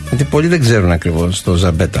γιατί πολλοί δεν ξέρουν ακριβώς το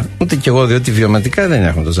Ζαμπέτα. Ούτε κι εγώ, διότι βιωματικά δεν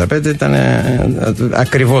έχουμε το Ζαμπέτα. Ήταν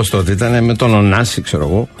ακριβώς τότε. Ήταν με τον Ωνάση, ξέρω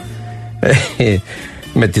εγώ.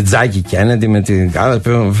 Με την Τζάκη Κέννεντι, με την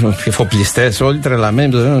εφοπλιστές, όλοι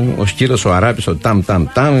τρελαμένοι. Ο Σκύλος, ο Αράπης, ο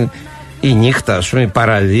Ταμ. Η νύχτα, ας πούμε, η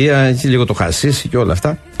παραλία, λίγο το χασίσι και όλα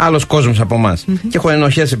αυτά. Άλλος κόσμος από εμάς. Και έχω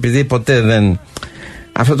ενοχές επειδή ποτέ δεν.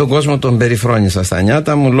 Αυτόν τον κόσμο τον περιφρόνησα στα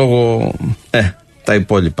νιάτα μου λόγω τα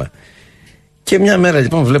υπόλοιπα. Και μια μέρα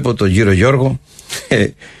λοιπόν βλέπω τον κύριο Γιώργο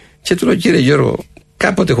και του λέω: κύριε Γιώργο,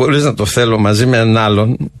 κάποτε χωρίς να το θέλω, μαζί με έναν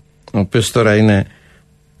άλλον, ο οποίος τώρα είναι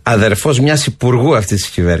αδερφός μιας υπουργού αυτής της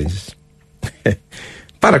κυβέρνησης,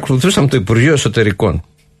 παρακολουθούσαμε το Υπουργείο Εσωτερικών,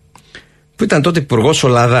 που ήταν τότε υπουργός ο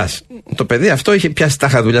Λαδάς. Το παιδί αυτό είχε πιάσει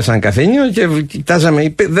τάχα δουλειά σαν καφενείο και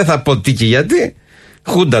κοιτάζαμε, δεν θα πω τι και γιατί,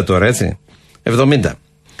 χούντα τώρα, έτσι, 70.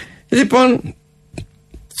 Λοιπόν,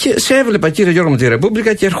 και σε έβλεπα, κύριε Γιώργο, με τη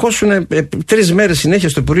Ρεπούμπλικα και ερχόσουν 3 μέρες συνέχεια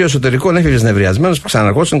στο Υπουργείο Εσωτερικών, έφευγες νευριασμένος,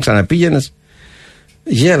 ξαναρχόσουν, ξαναπήγαινες.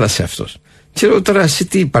 Γέλασε αυτός. Και λέω: τώρα εσύ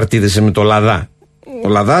τι παρτίδεσαι με το Λαδά? Ο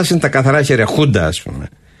Λαδάς είναι τα καθαρά χέρια, χούντα, ας πούμε.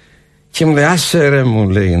 Και μου λέει: άσε ρε, μου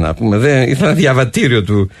λέει, να πούμε. Ήταν διαβατήριο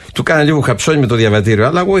του κάνα λίγο χαψόνι με το διαβατήριο.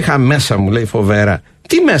 Αλλά εγώ είχα μέσα, μου λέει, φοβερά.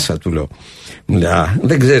 Τι μέσα, του λέω. Μου λέει: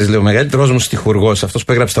 δεν ξέρεις, λέω, ο μεγαλύτερος μου στιχουργός, αυτός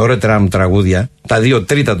που έγραψε τα ωραίτερα μου τραγούδια, τα 2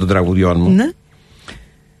 τρίτα των τραγουδιών μου. Ναι.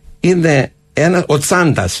 Είναι ο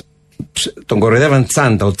Τσάντας. Τον κοροϊδεύαν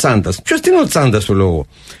Τσάντα, ο Τσάντας. Ποιος είναι ο Τσάντας, του λόγου?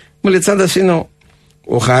 Μου λέει: Τσάντας είναι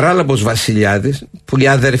ο Χαράλαμπος Βασιλιάδης, που η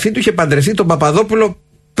αδερφή του είχε παντρευτεί τον Παπαδόπουλο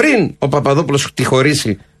πριν ο Παπαδόπουλος τη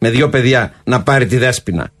χωρίσει με 2 παιδιά να πάρει τη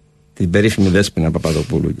Δέσποινα. Την περίφημη Δέσποινα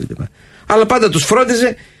Παπαδοπούλου κλπ. Αλλά πάντα τους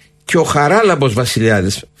φρόντιζε και ο Χαράλαμπος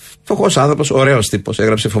Βασιλιάδης, φτωχός άνθρωπος, ωραίος τύπος,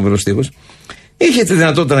 έγραψε φοβερούς στίχους. Είχε τη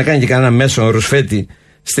δυνατότητα να κάνει και κανένα μέσο ρουσφέτη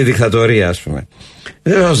στη δικτατορία, ας πούμε.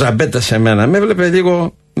 Ο Ζαμπέτα σε μένα με έβλεπε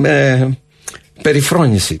λίγο με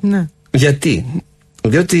περιφρόνηση. Ναι. Γιατί?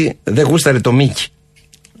 Διότι δεν γούσταρε το Μίκη.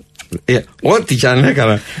 Ό,τι κι αν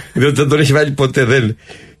έκανα, διότι δεν τον έχει βάλει ποτέ, δεν.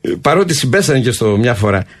 Παρότι συμπέσανε και στο μια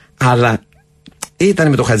φορά. Αλλά ήταν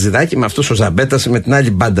με το Χατζηδάκι, με αυτός ο Ζαμπέτας, με την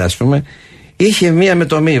άλλη μπάντα, ας πούμε. Είχε μία με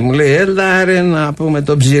το μη. Μου λέει: έλα ρε, να πούμε,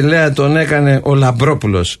 τον Ψηλέα τον έκανε ο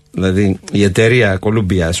Λαμπρόπουλος. Δηλαδή η εταιρεία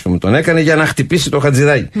Κολούμπια, ας πούμε, τον έκανε για να χτυπήσει το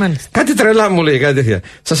Χατζηδάκι. Μάλιστα. Κάτι τρελά μου λέει, κάτι τέτοια.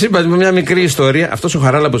 Σας είπα μια μικρή ιστορία. Αυτός ο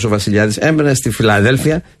Χαράλαμπος ο Βασιλιάδης έμπαινε στη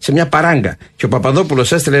Φιλαδέλφια σε μια παράγκα. Και ο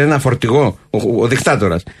Παπαδόπουλος έστειλε ένα φορτηγό, ο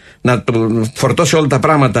δικτάτορας, να φορτώσει όλα τα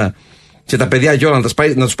πράγματα και τα παιδιά και όλα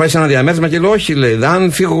να τους πάει σε ένα διαμέρισμα. Και λέει: όχι, λέει,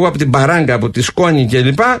 αν φύγω εγώ από την παράγκα, από τη σκόνη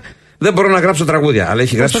κλπ. Δεν μπορώ να γράψω τραγούδια. Αλλά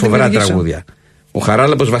έχει γράψει φοβερά τραγούδια. Ο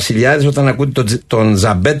Χαράλαμπος Βασιλιάδης, όταν ακούτε τον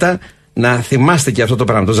Ζαμπέτα, να θυμάστε και αυτό το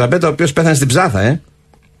πράγμα. Το Ζαμπέτα, ο οποίος πέθανε στην Ψάθα,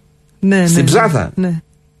 Ναι, στην Ψάθα. Ναι.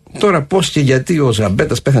 Τώρα πώς και γιατί ο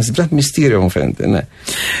Ζαμπέτας πέθανε στην Ψάθα, μυστήριο μου φαίνεται. Ναι.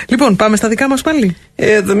 Λοιπόν, πάμε στα δικά μας πάλι.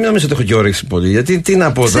 Δεν νομίζω ότι έχω και όρεξη πολύ. Γιατί τι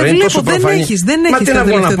να πω τώρα, είναι τόσο προφανή. Μα τι να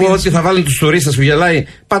πω να πω, ότι θα βάλουν τους τουρίστες που γελάει.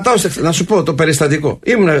 Πατάω, να σου πω το περιστατικό.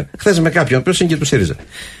 Ήμουν χθες με κάποιον, ο οποίος είναι και του ΣΥΡΙΖΑ.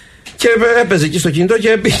 Και έπαιζε εκεί στο κινητό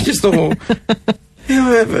και πήγε στο.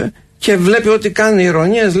 Και βλέπει ότι κάνει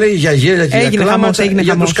ηρωνίες, λέει, για γέλια και για κλάματα,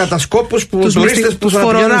 για τους κατασκόπους που τουρίστες που θα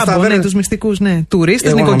πηγαίνουν στα βέρνα. Τους μυστικούς, ναι.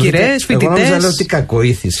 Τουρίστες, νοικοκυρές, φοιτητές. Εγώ νόμιζα, λέω, τι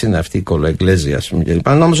κακοήθηση είναι αυτή η κολοεκκλέζια, ας πούμε, κλπ.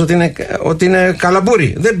 Νόμιζα ότι είναι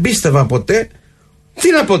καλαμπούρι. Δεν πίστευα ποτέ.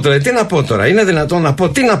 Τι να πω τώρα, είναι δυνατόν να πω,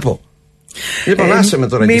 τι να πω. Λοιπόν, άσε με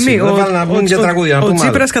τώρα και να βγουν για τραγούδια. Ο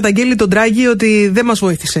Τσίπρας καταγγέλει τον Ντράγκη ότι δεν μας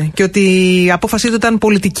βοήθησε και ότι η απόφασή του ήταν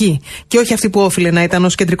πολιτική και όχι αυτή που όφιλε να ήταν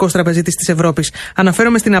ως κεντρικός τραπεζίτης της Ευρώπης.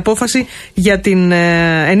 Αναφέρομαι στην απόφαση για την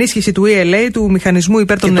ενίσχυση του ELA, του μηχανισμού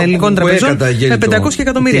υπέρ των ελληνικών τραπεζών, με 500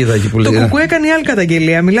 εκατομμύρια. Το ΚΚΕ έκανε άλλη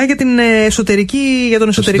καταγγελία. Μιλάει για τον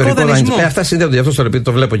εσωτερικό δανεισμό. Αυτά συνδέονται, γι' αυτό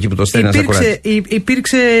το βλέπω εκεί που το στέλνει.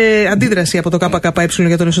 Υπήρξε αντίδραση από το ΚΚΕ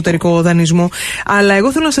για τον εσωτερικό δανεισμό. Αλλά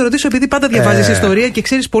εγώ θέλω να σε ρωτήσω, επειδή πάντα διαβάζεις ιστορία και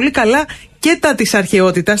ξέρεις πολύ καλά και τα της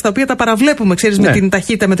αρχαιότητας, τα οποία τα παραβλέπουμε, ξέρεις, με την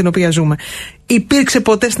ταχύτητα με την οποία ζούμε. Υπήρξε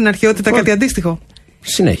ποτέ στην αρχαιότητα κάτι αντίστοιχο?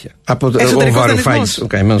 Συνέχεια. Από ο Βαρουφάκης, ο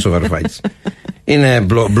καημένος ο Βαρουφάκης. Είναι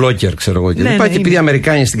μπλόκερ, ξέρω εγώ. Και επειδή οι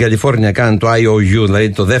Αμερικάνοι στην Καλιφόρνια κάνουν το IOU, δηλαδή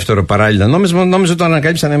το δεύτερο παράλληλο νόμισμα, νόμιζα το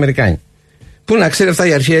ανακάλυψαν οι Αμερικάνοι. Πού να ξέρει αυτά,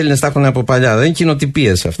 οι αρχαίοι Έλληνες τα έχουν από παλιά. Δεν είναι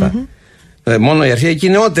κοινοτυπίες αυτά. Μόνο οι αρχαίοι και οι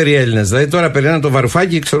νεότεροι Έλληνες. Δηλαδή τώρα περνάνε το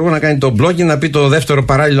Βαρουφάκι, ξέρω εγώ, να κάνει το μπλόκινγκ, να πει το δεύτερο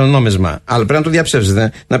παράλληλο νόμισμα. Αλλά πρέπει να το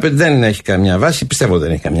διαψεύσετε. Να πει ότι δεν έχει καμιά βάση. Πιστεύω ότι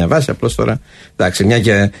δεν έχει καμιά βάση. Απλώς τώρα. Εντάξει, μια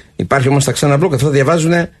και υπάρχει όμως τα ξένα μπλοκ, αυτά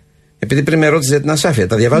διαβάζουν. Επειδή πριν με ρώτησε για την ασάφεια,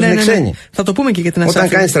 τα διαβάζουν ξένοι. Θα το πούμε και για την ασάφεια.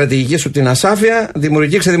 Όταν κάνει στρατηγική σου την ασάφεια,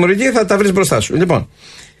 δημιουργική, ξεδημιουργική, θα τα βρει μπροστά σου. Λοιπόν,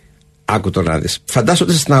 άκου τώρα να δει.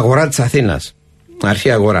 Φαντάσου στην αγορά της Αθήνας,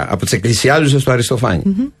 αρχαία αγορά, από τις εκκλησιάζουσες του Αριστοφάνη.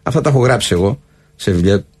 Αυτά τα έχω γράψει εγώ σε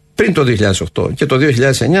βιβλία πριν το 2008 και το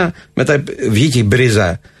 2009. Μετά βγήκε η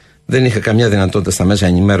μπρίζα. Δεν είχα καμιά δυνατότητα στα μέσα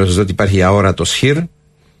ενημέρωσης ότι υπάρχει αόρατο ΣΧΙΡ.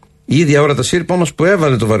 Η ίδια αόρατο ΣΧΙΡ όμως που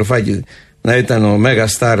έβαλε το Βαρουφάκι να ήταν ο Μέγα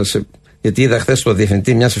Στάρ. Γιατί είδα χθες το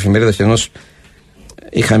διευθυντή μιας εφημερίδας και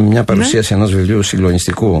είχαμε μια παρουσίαση ενός βιβλίου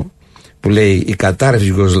συγκλονιστικού που λέει «Η κατάρρευση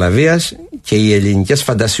Ιουγκοσλαβίας και οι ελληνικές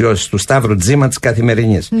φαντασιώσεις» του Σταύρου Τζίμα της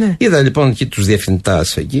Καθημερινής. Είδα λοιπόν εκεί τους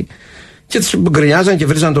διευθυντάς εκεί και τους γκρινιάζαν και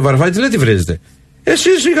βρίζαν το Βαρουφάκι. Λέει, τι βρίζετε?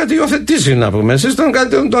 Εσείς είχατε υιοθετήσει, να πούμε. Εσείς ήταν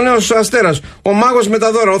το νέος αστέρας. Ο μάγος με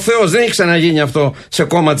τα δώρα. Ο Θεός. Δεν έχει ξαναγίνει αυτό σε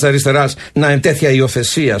κόμμα της αριστεράς να είναι τέτοια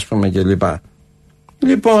υιοθεσία, ας πούμε, κλπ.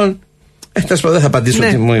 Λοιπόν. Δεν θα απαντήσω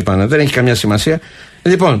τι μου είπαν. Δεν έχει καμιά σημασία.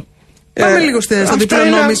 Λοιπόν. Πάμε λίγο στο διπλό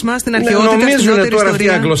νόμισμα, στην αρχαιότητα. Νομίζουν τώρα αυτοί οι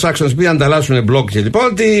Αγγλοσάξονες που ανταλλάσσουν μπλοκ και λοιπόν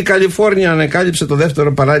ότι η Καλιφόρνια ανακάλυψε το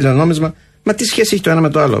δεύτερο παράλληλο νόμισμα. Μα τι σχέση έχει το ένα με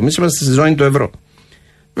το άλλο? Εμείς είμαστε στη ζώνη του ευρώ.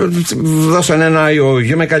 Δώσαν ένα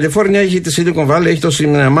IOU. Με Καλιφόρνια έχει τη Silicon Valley, έχει το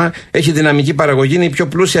σινεμά, έχει δυναμική παραγωγή. Είναι η πιο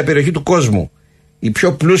πλούσια περιοχή του κόσμου. Η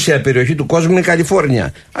πιο πλούσια περιοχή του κόσμου είναι η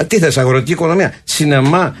Καλιφόρνια. Τι θες, αγροτική οικονομία,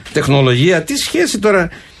 σινεμά, τεχνολογία. Τι σχέση τώρα?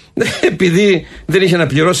 Επειδή δεν είχε να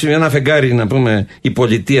πληρώσει ένα φεγγάρι, να πούμε, η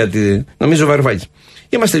πολιτεία, νομίζω Βαρουφάκη.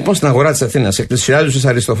 Είμαστε λοιπόν στην αγορά της Αθήνας, εκκλησιάζουσες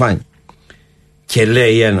Αριστοφάνη. Και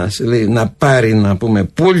λέει ένας, να πάρει, να πούμε,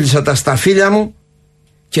 πούλησα τα σταφύλια μου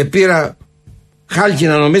και πήρα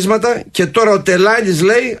χάλκινα νομίσματα και τώρα ο Τελάλης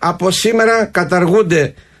λέει από σήμερα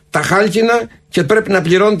καταργούνται τα χάλκινα και πρέπει να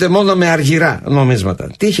πληρώνεται μόνο με αργυρά νομίσματα.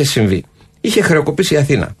 Τι είχε συμβεί? Είχε χρεοκοπήσει η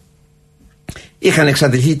Αθήνα. Είχαν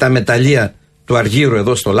εξαντληθεί τα μεταλλεία του αργύρου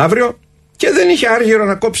εδώ στο Λαύριο και δεν είχε άργυρο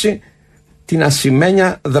να κόψει την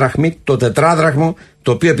ασημένια δραχμή, το τετράδραχμο,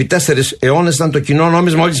 το οποίο επί 4 αιώνες ήταν το κοινό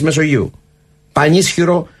νόμισμα όλης της Μεσογείου.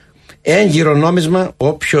 Πανίσχυρο, έγκυρο νόμισμα.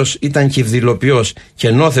 Όποιος ήταν κυβδηλοποιός και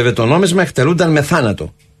νόθευε το νόμισμα εκτελούνταν με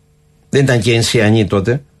θάνατο. Δεν ήταν και ενσιανοί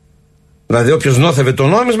τότε. Δηλαδή, όποιος νόθευε το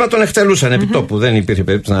νόμισμα τον εκτελούσαν επί τόπου. Δεν υπήρχε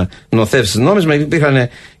περίπτωση να νοθεύσει νόμισμα. Υπήρχαν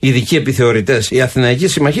ειδικοί επιθεωρητές. Η Αθηναϊκή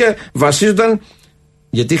Συμμαχία βασίζονταν.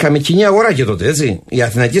 Γιατί είχαμε κοινή αγορά και τότε, έτσι. Η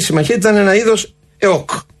Αθηναϊκή Συμμαχία ήταν ένα είδος ΕΟΚ.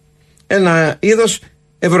 Ένα είδος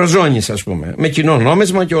Ευρωζώνης, ας πούμε. Με κοινό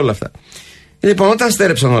νόμισμα και όλα αυτά. Λοιπόν, όταν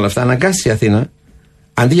στέρεψαν όλα αυτά, αναγκάστηκε η Αθήνα,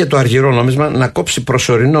 αντί για το αργυρό νόμισμα, να κόψει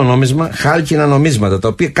προσωρινό νόμισμα, χάλκινα νομίσματα. Τα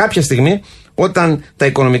οποία κάποια στιγμή, όταν τα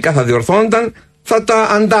οικονομικά θα διορθώνονταν, θα τα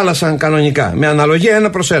αντάλλασαν κανονικά. Με αναλογία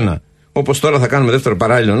 1/1. Όπως τώρα θα κάνουμε δεύτερο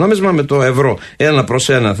παράλληλο νόμισμα με το ευρώ.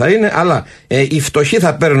 1/1 θα είναι, αλλά οι φτωχοί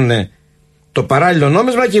θα παίρνουν το παράλληλο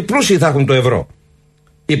νόμισμα και οι πλούσιοι θα έχουν το ευρώ.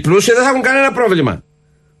 Οι πλούσιοι δεν θα έχουν κανένα πρόβλημα.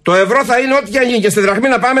 Το ευρώ θα είναι ό,τι και αν γίνει. Και στη δραχμή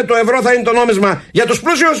να πάμε, το ευρώ θα είναι το νόμισμα για τους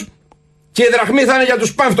πλούσιους και η δραχμή θα είναι για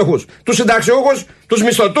τους πανφτωχούς, τους συνταξιούχους, τους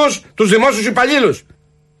μισθωτούς, τους δημόσιους υπαλλήλους.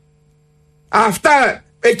 Αυτά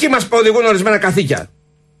εκεί μας οδηγούν ορισμένα καθήκια.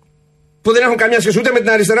 Που δεν έχουν καμιά σχέση ούτε με την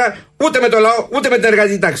αριστερά, ούτε με το λαό, ούτε με την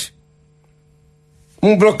εργατική τάξη.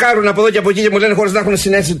 Μου μπλοκάρουν από εδώ και από εκεί και μου λένε χωρίς να έχουν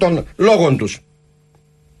συνέστηση των λόγων τους.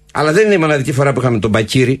 Αλλά δεν είναι η μοναδική φορά που είχαμε τον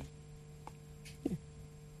Μπακύρη.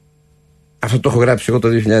 Αυτό το έχω γράψει εγώ το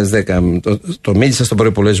 2010. Το μίλησα στον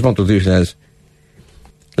προϋπολογισμό του 2000.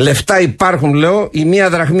 Λεφτά υπάρχουν, λέω, η μία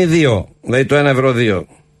δραχμή 2. Δηλαδή το 1 ευρώ 2.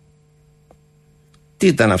 Τι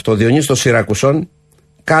ήταν αυτό? Ο Διονύσης των Σιρακουσών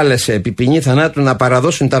κάλεσε επί ποινή θανάτου να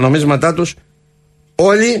παραδώσουν τα νομίσματά τους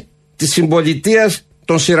όλοι της συμπολιτείας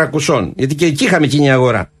των Σιρακουσών. Γιατί και εκεί είχαμε κοινή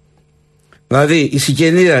αγορά. Δηλαδή η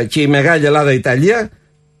Σικελία και η Μεγάλη Ελλάδα Ιταλία,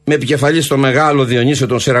 με επικεφαλή στο μεγάλο Διονύσιο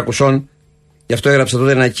των Σιρακουσών. Γι' αυτό έγραψα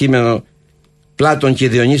τότε ένα κείμενο, Πλάτων και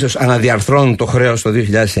Διονύσιος αναδιαρθρώνουν το χρέος το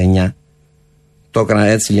 2009. Το έκανα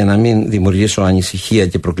έτσι για να μην δημιουργήσω ανησυχία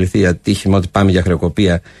και προκληθεί ατύχημα ότι πάμε για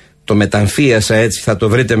χρεοκοπία. Το μεταμφίασα έτσι, θα το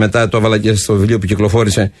βρείτε μετά, το έβαλα και στο βιβλίο που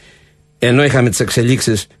κυκλοφόρησε. Ενώ είχαμε τις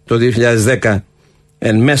εξελίξεις το 2010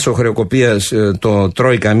 εν μέσω χρεοκοπίας, το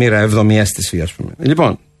Τρόικα Μοίρα 7η αίσθηση, ας πούμε.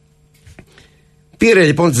 Λοιπόν, Πήρε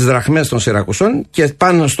λοιπόν τις δραχμές των Σιρακουσών και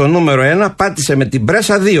πάνω στο νούμερο 1 πάτησε με την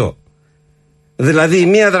πρέσα 2. Δηλαδή η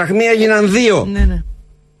μία δραχμή έγιναν 2. Ναι.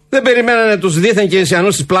 Δεν περιμένανε τους δίθεν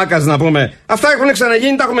κεινσιανούς της πλάκας να πούμε. Αυτά έχουν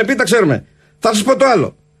ξαναγίνει, τα έχουμε πει, τα ξέρουμε. Θα σας πω το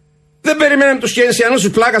άλλο. Δεν περιμέναμε τους κεινσιανούς της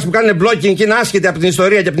πλάκας που κάνουν blocking και είναι άσχετοι από την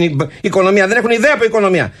ιστορία και από την οικονομία. Δεν έχουν ιδέα από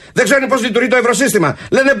οικονομία. Δεν ξέρουν πώς λειτουργεί το ευρωσύστημα.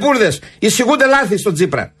 Λένε μπουρδες. Εισηγούνται λάθη στον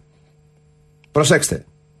Τσίπρα. Προσέξτε.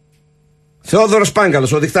 Θεόδωρος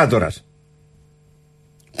Πάγκαλος, ο δικτάτορας.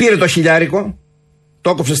 Πήρε το χιλιάρικο, το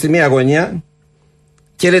έκοψε στη μία γωνία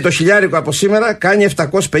και λέει το χιλιάρικο από σήμερα κάνει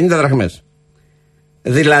 750 δραχμές.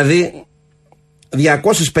 Δηλαδή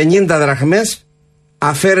 250 δραχμές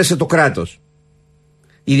αφαίρεσε το κράτος.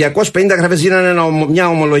 Οι 250 δραχμές γίνανε μια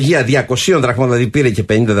ομολογία 200 δραχμών, δηλαδή πήρε και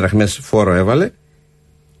 50 δραχμές φόρο έβαλε,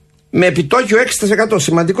 με επιτόκιο 6%,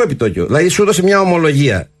 σημαντικό επιτόκιο. Δηλαδή σου έδωσε μια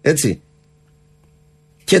ομολογία, έτσι.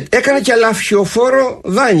 Και έκανε και αλαφιοφόρο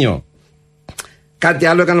δάνειο. Κάτι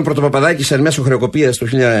άλλο έκανε ο Πρωτοπαπαδάκης σε μέσω χρεοκοπίας το 1921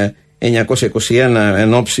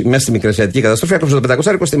 μέσα στη Μικρασιατική καταστροφή, έκοψε το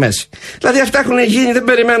 500 στη μέση. Δηλαδή αυτά έχουν γίνει, δεν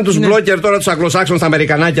περιμένουν τους μπλόκερ τώρα, τους Αγγλοσάξονες, τα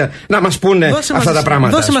Αμερικανάκια να μας πούνε αυτά τα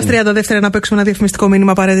πράγματα. Δώσε μας 30 δεύτερα να παίξουμε ένα διαφημιστικό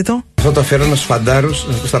μήνυμα απαραίτητο. Αυτό το αφιερώνω στους φαντάρους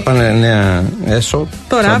που θα πάνε νέα έσω.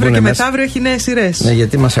 Τώρα αύριο και μεθαύριο έχει νέες σειρές. Ναι,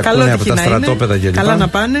 γιατί μας ακούνε από τα στρατόπεδα και λοιπά. Καλά να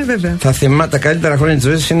πάνε, βέβαια. Τα καλύτερα χρόνια της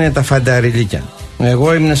ζωής είναι τα φανταριλίκια.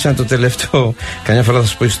 Εγώ ήμουν σαν το τελευταίο, καμιά φορά θα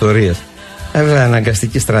σας πω ιστορίες. Έβγαλα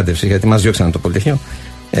αναγκαστική στράτευση γιατί μας διώξανε το Πολυτεχνείο.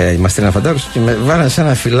 Μας στείλαν φαντάρους και με βάλανε σε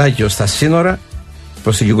ένα φυλάκιο στα σύνορα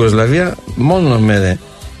προς την Ιουγκοσλαβία, μόνο με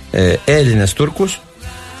Έλληνες Τούρκους,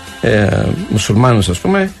 μουσουλμάνους ας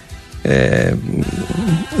πούμε,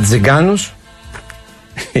 Τζιγκάνους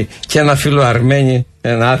και ένα φίλο Αρμένι,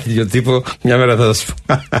 ένα άθλιο τύπο. Μια μέρα θα σας πω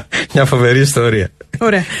μια φοβερή ιστορία.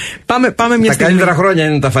 Ωραία. Πάμε μια τα καλύτερα χρόνια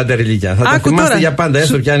είναι τα φαντεριλίκια. Θα τα θυμάστε τώρα για πάντα,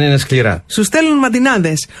 έστω κι αν είναι σκληρά. Σου στέλνουν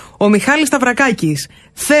μαντινάδες. Ο Μιχάλης Σταυρακάκης.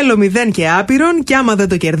 Θέλω 0 και άπειρον, και άμα δεν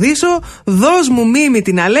το κερδίσω, δώσ' μου μίμη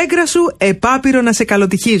την αλέγκρα σου, επάπειρο να σε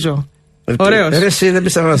καλοτυχίζω. Ωραίος. Ρε, εσύ δεν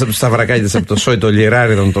πιστεύω από του Σταυρακάκηδες από το Σόι, το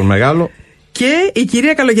Λιράριδον, τον μεγάλο. Και η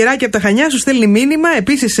κυρία Καλογεράκη από τα Χανιά σου στέλνει μήνυμα,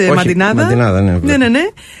 επίσης μαντινάδα. Μαντινάδα, ναι.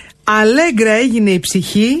 Αλέγκρα έγινε η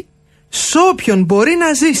ψυχή, σ' όποιον μπορεί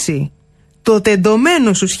να ζήσει. Το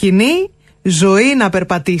τεντωμένο σου σκηνή, ζωή να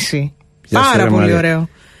περπατήσει. Πάρα πολύ Μαρία. ωραίο.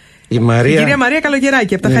 Η κυρία Μαρία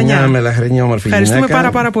Καλογεράκη από τα Χανιά. Μια μελαχρινή όμορφη ευχαριστούμε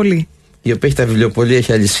γυναίκα, πάρα πολύ. Η οποία έχει τα βιβλιοπωλεία,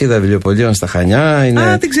 έχει αλυσίδα βιβλιοπωλείων στα Χανιά.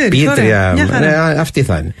 Είναι ποιήτρια. Ναι, αυτή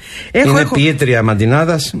θα είναι. Είναι ποιήτρια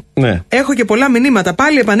μαντινάδας. Ναι. Έχω και πολλά μηνύματα.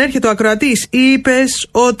 Πάλι επανέρχεται ο ακροατής. Είπες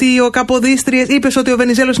ότι ο Καποδίστριας, είπες ότι ο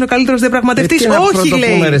Βενιζέλος είναι ο καλύτερος διαπραγματευτής. Όχι, λέει.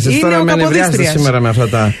 Είναι ο Καποδίστριας. Σήμερα με αυτά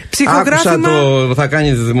τα. Ψυχογράφημα. Άκουσα θα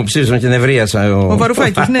κάνει δημοψήφισμα και νευρίασα. Ο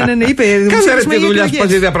Βαρουφάκης. Ναι, είπε. Κάνε τη δουλειά σου, πα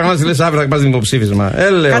τη διαπραγμάτευση, λες αύριο θα πα δημοψήφισμα.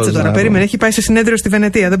 Κάτσε τώρα, περίμενε. Έχει πάει σε συνέδριο στη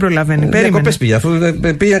Βενετία, δεν προλαβαίνει. Διακοπές πήγε, αφού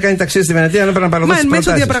πήγε να κάνει ταξίδι στη Βενετία, να πρέπει να παραδώσει. Μα εν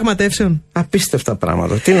μέσω διαπραγματεύσεων. Απίστευτα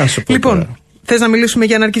πράγματα. Τι να σου πω. Λοιπόν, θες να μιλήσουμε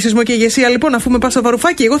για αναρκισισμό και ηγεσία, λοιπόν, αφού με πας στο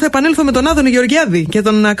Βαρουφάκι? Εγώ θα επανέλθω με τον Άδωνη Γεωργιάδη και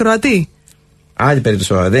τον ακροατή. Άλλη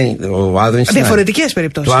περίπτωση. Ο Άδωνης. Διαφορετικές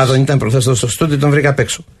περιπτώσεις. Το Άδωνη ήταν προχθές στο στούντιο, τον βρήκα απ'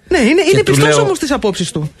 έξω. Ναι, είναι πιστός όμως στις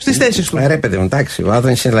απόψεις του, στις θέσεις του. Ρε παιδί μου, εντάξει, ο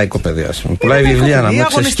Άδωνης είναι λαϊκό παιδί, ας πούμε. Πουλάει βιβλία να μου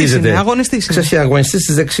ξεσκίζεται. Αγωνιστής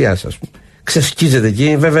της δεξιάς, ας πούμε. Ξεσκίζεται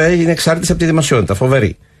εκεί, βέβαια είναι εξάρτητος από τη δημοσιότητα,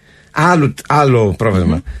 φοβερή. Άλλο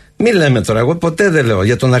πρόβλημα. Μην λέμε τώρα, εγώ ποτέ δεν λέω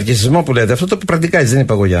για τον ναρκισσισμό που λέτε. Αυτό το πρακτικάζει, δεν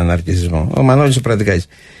είπα εγώ για ναρκισσισμό. Ο Μανώλης το πρακτικάζει.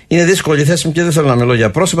 Είναι δύσκολη η θέση μου και δεν θέλω να μιλώ για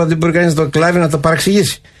πρόσωπα, δεν μπορεί κανείς να το κλάβει να το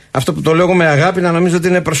παραξηγήσει. Αυτό που το λέω με αγάπη να νομίζω ότι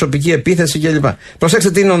είναι προσωπική επίθεση κλπ.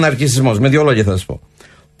 Προσέξτε τι είναι ο ναρκισσισμός. Με δύο λόγια θα σας πω.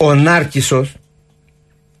 Ο νάρκισσος,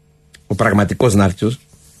 ο πραγματικός νάρκισσος,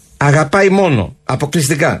 αγαπάει μόνο,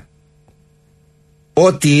 αποκλειστικά,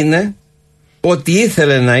 ό,τι είναι, ό,τι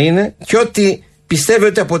ήθελε να είναι και ό,τι πιστεύει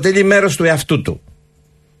ότι αποτελεί μέρος του εαυτού του.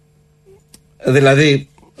 Δηλαδή,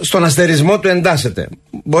 στον αστερισμό του εντάσσεται.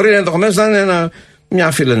 Μπορεί ενδεχομένως να είναι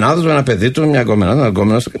μια φιλενάδα του, ένα παιδί του, μια γκόμενα, ένα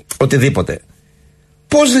γκόμενος, οτιδήποτε.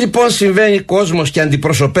 Πώς λοιπόν συμβαίνει κόσμος και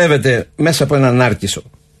αντιπροσωπεύεται μέσα από έναν νάρκισσο?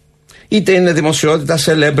 Είτε είναι δημοσιότητα,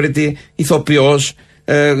 celebrity, ηθοποιός,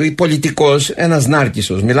 πολιτικός, ένας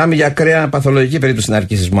νάρκισσος. Μιλάμε για ακραία παθολογική περίπτωση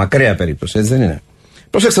ναρκισσισμού. Ακραία περίπτωση, έτσι δεν είναι?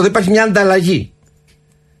 Προσέξτε, εδώ υπάρχει μια ανταλλαγή.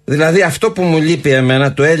 Δηλαδή αυτό που μου λείπει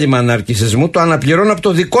εμένα, το έλλειμμα ναρκισσισμού, το αναπληρώνω από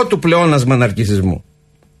το δικό του πλεόνασμα ναρκισσισμού.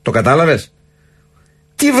 Το κατάλαβες?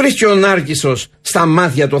 Τι βρίσκει ο νάρκισσος στα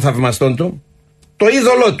μάτια των θαυμαστών του? Το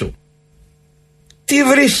είδωλό του. Τι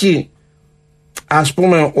βρίσκει, ας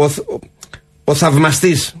πούμε, ο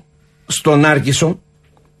θαυμαστής στον νάρκισσο?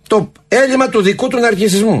 Το έλλειμμα του δικού του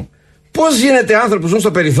ναρκισσισμού. Πώς γίνεται άνθρωποι που ζουν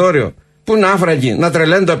στο περιθώριο, που είναι άφραγγοι, να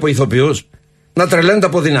τρελαίνονται από ηθοποιούς, να τρελαίνονται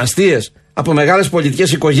από δυναστείες, από μεγάλες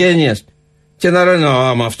πολιτικές οικογένειες Και να λένε,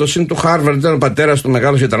 άμα αυτός είναι του Χάρβαρντ, ήταν ο πατέρας του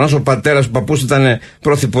μεγάλος γετρανός, ο πατέρας του παππούς ήταν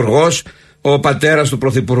πρωθυπουργός, ο πατέρας του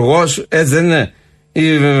πρωθυπουργός, έτσι δεν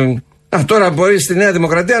είναι. Τώρα μπορεί στη Νέα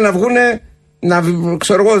Δημοκρατία να βγούνε,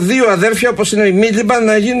 ξέρω εγώ, 2 αδέρφια όπως είναι η Μίλιμπαν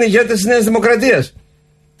να γίνουν ηγέτες της Νέας Δημοκρατίας.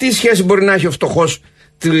 Τι σχέση μπορεί να έχει ο φτωχός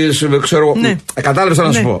της, ξέρω εγώ. Ναι. Κατάλαβες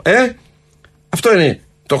να σου πω. Αυτό είναι.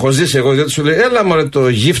 Το έχω ζήσει εγώ, διότι σου λέει, έλα μωρέ το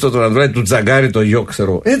γύφτο τον Ανδρέα του Τζαγκάρη, το γιο,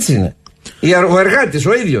 ξέρω. Έτσι είναι. Ο εργάτης,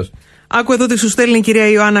 ο ίδιος. Άκου εδώ τι σου στέλνει η κυρία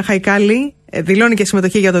Ιωάννα Χαϊκάλη, δηλώνει και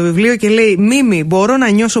συμμετοχή για το βιβλίο και λέει: Μίμη, μπορώ να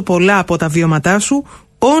νιώσω πολλά από τα βιώματά σου,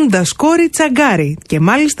 όντας κόρη Τσαγκάρη και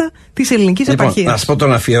μάλιστα της ελληνικής επαρχίας. Να σου πω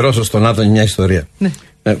τον αφιερώσω στον Άδωνη μια ιστορία. Ναι.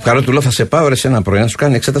 Καρό του λέω: θα σε πάω σε ένα πρωί να σου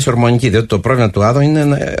κάνει εξέταση ορμονική, διότι το πρόβλημα του Άδωνη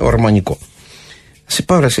είναι ορμονικό. Σε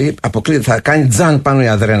πάω αποκλείεται, θα κάνει τζαν πάνω η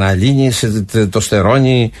αδρεναλίνη, το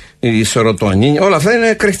στερόνι, η σερωτονίνη, όλα αυτά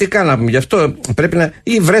είναι κρυκτικά να πούμε. Γι' αυτό πρέπει να.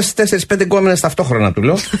 Ή βρες 4-5 γκόμενες ταυτόχρονα, του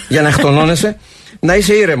λέω, για να εκτονώνεσαι, να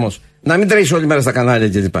είσαι ήρεμος, να μην τρέχεις όλη μέρα στα κανάλια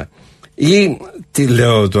κλπ. Ή, τι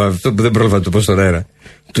λέω, αυτό που δεν πρόλαβα να του πω στον αέρα,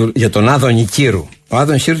 για τον Άδωνη Κύρου. Ο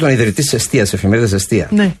Άδωνη Κύρου ήταν ιδρυτής της Εστίας, εφημερίδας Εστία.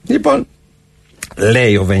 Ναι. Λοιπόν,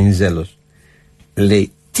 λέει ο Βενιζέλος,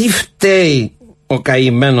 λέει, τι φταίει ο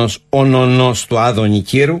καημένος ο νονός του Άδωνη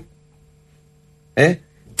Κύρου,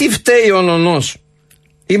 τι φταίει ο νονός,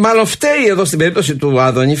 ή μάλλον φταίει εδώ στην περίπτωση του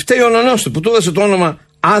Άδωνη, φταίει ο νονός του που του έδωσε το όνομα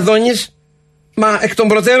Άδωνης, μα εκ των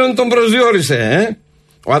προτέρων τον προσδιορίσε.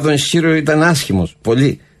 Ο Άδωνης Κύρου ήταν άσχημος,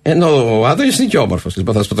 πολύ. Ενώ ο Άδωνης είναι και όμορφος.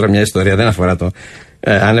 Λοιπόν, θα σου πω τώρα μια ιστορία, δεν αφορά το.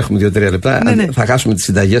 Αν έχουμε 2-3 λεπτά, ναι. Θα χάσουμε τις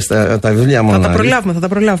συνταγές, τα βιβλία μόνο. Θα τα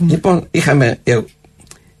προλάβουμε. Λοιπόν, είχαμε.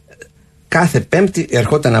 Κάθε Πέμπτη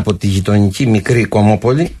ερχόταν από τη γειτονική μικρή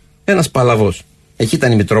Κομόπολη ένας παλαβός. Εκεί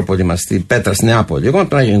ήταν η Μητρόπολη μας, στη Πέτρα, στη Νεάπολη. Εγώ από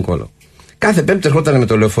τον Άγιο Νικόλαο. Κάθε Πέμπτη ερχόταν με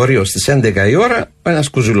το λεωφορείο στις 11 η ώρα ένας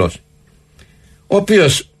κουζουλός. Ο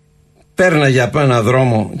οποίος πέρναγε από ένα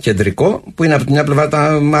δρόμο κεντρικό, που είναι από τη μια πλευρά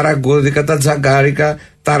τα μαραγκούδικα, τα τζαγκάρικα,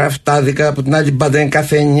 τα ραφτάδικα, από την άλλη μπαντέν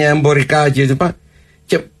καφενιά, εμπορικά κλπ.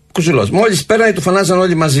 Και κουζουλός. Μόλις πέρναγε, του φωνάζαν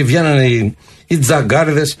όλοι μαζί, βγαίνανε οι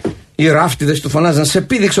τζαγκάριδες. Οι ράφτιδες του φωνάζαν: σε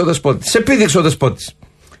πήδηξε ο δεσπότης, σε πήδηξε ο δεσπότης.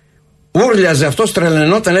 Ούρλιαζε αυτός,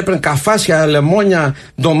 τρελαινόταν, έπαιρνε καφάσια, λεμόνια,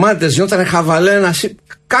 ντομάτες, γινόταν χαβαλέ.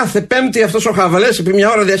 Κάθε Πέμπτη αυτός ο χαβαλές επί μια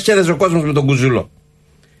ώρα διασκέδαζε ο κόσμος με τον κουζουλό.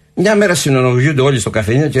 Μια μέρα συνολογιούνται όλοι στο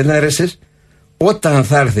καφενείο και λένε: ρε εσείς, όταν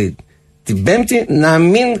θα έρθει την Πέμπτη να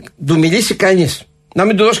μην του μιλήσει κανείς, να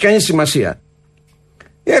μην του δώσει κανείς σημασία.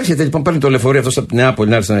 Έρχεται λοιπόν, παίρνει το λεωφορείο αυτός από την Νεάπολη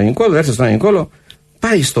να έρθει στον Άγιο Νικόλαο, έρθει στον Άγιο Νικόλαο,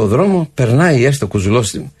 πάει στο δρόμο, περνάει έστω ο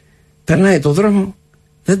κουζουλός. Περνάει το δρόμο,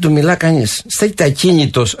 δεν του μιλά κανείς. Στέκεται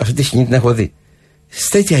ακίνητος, αυτή τη σκηνή την έχω δει.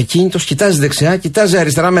 Στέκεται ακίνητος, κοιτάζει δεξιά, κοιτάζει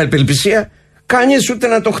αριστερά με απελπισία. Κανείς ούτε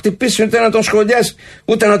να τον χτυπήσει, ούτε να τον σχολιάσει,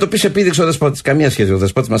 ούτε να το πει επίδειξε ο δεσπότης. Καμία σχέση. Ο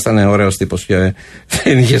δεσπότης μας ήταν ωραίος τύπος και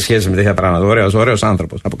δεν είχε σχέση με τέτοια πράγματα. Ωραίος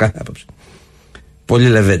άνθρωπος από κάθε άποψη. Πολύ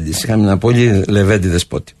λεβέντης. Είχαμε ένα πολύ λεβέντη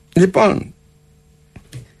δεσπότη. Λοιπόν,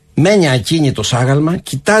 μένει ακίνητος άγαλμα,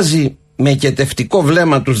 κοιτάζει με οικετευτικό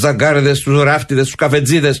βλέμμα τους ζαγκάριδες, τους ράφτιδες, τους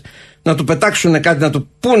καφετζίδες να του πετάξουν κάτι, να του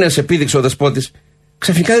πούνε σε επίδειξε ο δεσπότης.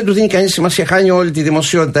 Ξαφνικά δεν του δίνει κανείς σημασία, χάνει όλη τη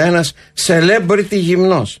δημοσιότητα. Ένας celebrity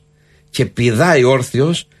γυμνός. Και πηδάει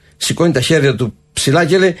όρθιος, σηκώνει τα χέρια του ψηλά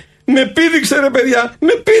και λέει: με πήδηξε ρε παιδιά,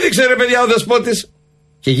 με πήδηξε ρε παιδιά ο δεσπότης.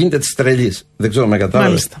 Και γίνεται της τρελής. Δεν ξέρω με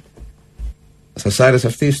κατάλαβες. Σας άρεσε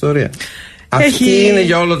αυτή η ιστορία? Αυτή είναι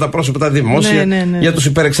για όλα τα πρόσωπα τα δημόσια, ναι. Για τους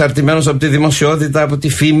υπερεξαρτημένους από τη δημοσιότητα, από τη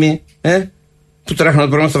φήμη, που τρέχουν το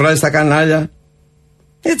πρωί στο βράδυ στα κανάλια.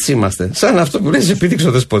 Έτσι είμαστε. Σαν αυτό που λες, επίδειξε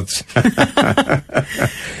ο δεσπότης.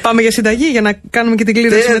 Πάμε για συνταγή, για να κάνουμε και την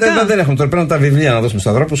κλήρωση μετά. Δεν έχουμε τώρα, πρέπει τα βιβλία να δώσουμε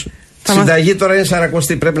στους ανθρώπους. Συνταγή τώρα είναι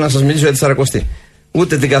Σαρακοστή, πρέπει να σας μιλήσω για τη Σαρακοστή.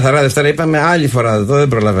 Ούτε την καθαρά Δευτέρα, είπαμε άλλη φορά εδώ, δεν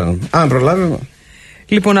προλαβαίνουμε. Αν προλάβουμε.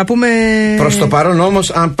 Λοιπόν, να πούμε. Προς το παρόν όμως,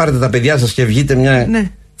 αν πάρετε τα παιδιά σας και βγείτε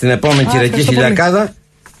την επόμενη Κυριακή χιλιακάδα,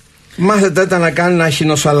 μάθετε τα να κάνουν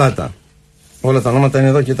αχινοσαλάτα. Όλα τα ονόματα είναι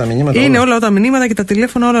εδώ και τα μηνύματα. Είναι όλα τα μηνύματα και τα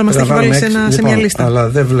τηλέφωνα, όλα μας τα έχει βάλει σε μια λίστα. Αλλά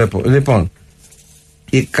δεν βλέπω. Λοιπόν,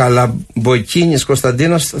 η Καλαμποκίνης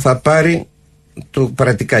Κωνσταντίνος θα πάρει του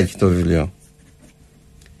Πρατικάκη το βιβλίο.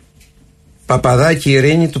 Παπαδάκη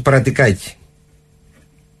Ειρήνη του Πρατικάκη.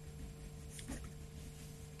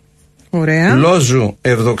 Ωραία. Λόζου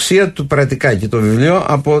Ευδοξία του Πρατικάκη, το βιβλίο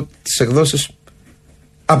από τις εκδόσεις,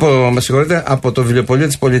 από το βιβλιοπωλείο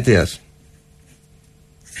της Πολιτείας.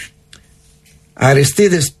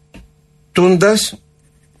 Αριστίδης Τούντας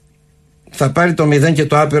θα πάρει το 0 και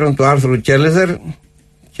το άπειρον του άρθρου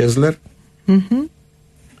Κέσλερ.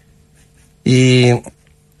 Η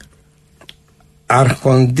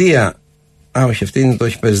Αρχοντία, όχι, αυτή είναι, το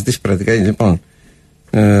έχει ζητήσει πρακτικά.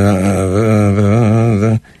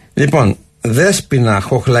 Λοιπόν, Δέσποινα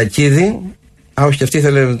Χοχλακίδη Α, όχι, αυτή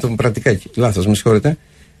ήθελε τον Πρατικάκη. Λάθος, με συγχωρείτε.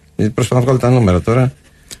 Προσπαθώ να βγάλω τα νούμερα τώρα.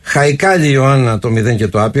 Χαϊκάλη Ιωάννα το 0 και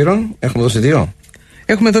το άπειρον. Έχουμε δώσει 2.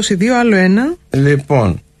 Έχουμε δώσει 2, άλλο 1.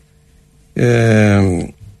 Λοιπόν.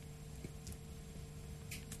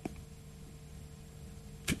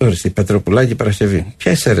 Ορίστε, Πετροπουλάκη Παρασκευή.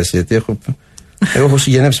 Ποια αίρεση, γιατί εγώ έχω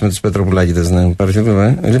συγγενέψει με τους Πετροπουλάκηδες. Ναι,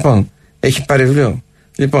 Παρασκευή, Λοιπόν, έχει πάρει βιβλίο.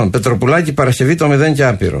 Λοιπόν, Πετροπουλάκη Παρασκευή το 0 και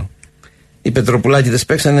άπειρο. Οι Πετροπουλάκηδες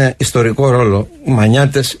παίξανε ιστορικό ρόλο.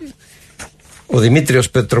 Μανιάτες. Ο Δημήτριος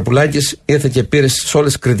Πετροπουλάκης ήρθε και πήρε σε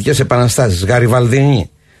όλες τις κριτικές επαναστάσεις. Γαριβαλδινοί.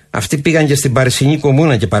 Αυτοί πήγαν και στην Παρισινή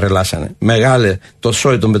Κομμούνα και παρελάσανε. Μεγάλε το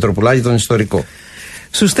σόι τον Πετροπουλάκη, τον ιστορικό.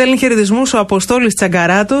 Σου στέλνει χαιρετισμούς ο Αποστόλης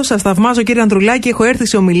Τσαγκαράτος. Σας θαυμάζω, κύριε Ανδρουλάκη. Έχω έρθει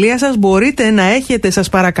σε ομιλία σας. Μπορείτε να έχετε, σας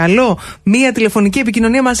παρακαλώ, μία τηλεφωνική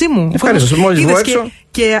επικοινωνία μαζί μου? Ευχαριστώ. Μόλις βγω έξω.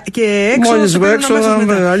 Και έξω. Μόλις βγω έξω,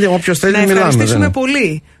 όποιος θέλει, μιλάμε. Να ευχαριστήσουμε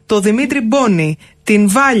πολύ τον Δημήτρη Μπόνη, την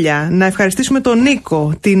Βάλια, να ευχαριστήσουμε τον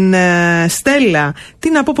Νίκο, την Στέλλα.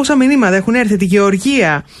 Τι να πω, πόσα μηνύματα έχουν έρθει, τη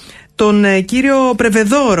Γεωργία, τον κύριο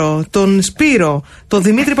Πρεβεδόρο, τον Σπύρο, τον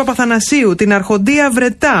Δημήτρη Παπαθανασίου, την Αρχοντία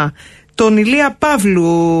Βρετά, τον Ηλία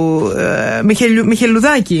Παύλου,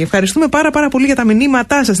 Μιχελουδάκη. Ευχαριστούμε πάρα πολύ για τα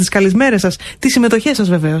μηνύματά σας, τις καλησμέρες σας, τις συμμετοχές σας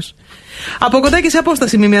βεβαίως. Από κοντά και σε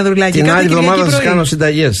απόσταση, Μίμη Ανδρουλάκη. Την άλλη εβδομάδα σας κάνω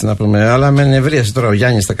συνταγές, να πούμε. Αλλά με νευρίασε τώρα ο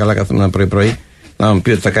Γιάννης τα καλά καθημερινά πρωί-πρωί να μου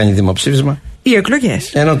πει ότι θα κάνει δημοψήφισμα. Οι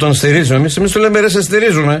εκλογές. Ενώ τον στηρίζουμε. Εμείς του λέμε ρε, σε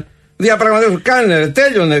στηρίζουμε. Διαπραγματεύουμε. Κάνε ρε,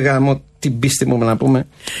 τέλειωνε γάμο την πίστη μου να πούμε.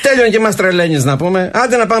 Τέλειωνε και μας τρελαίνεις να πούμε.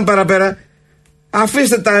 Άντε να πάμε παραπέρα.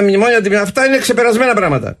 Αφήστε τα μνημόνια, αυτά είναι ξεπερασμένα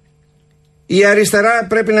πράγματα. Η αριστερά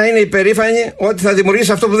πρέπει να είναι υπερήφανη ότι θα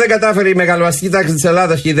δημιουργήσει αυτό που δεν κατάφερε η μεγαλοαστική τάξη της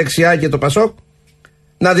Ελλάδας και η δεξιά και το Πασόκ,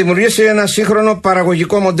 να δημιουργήσει ένα σύγχρονο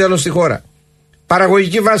παραγωγικό μοντέλο στη χώρα.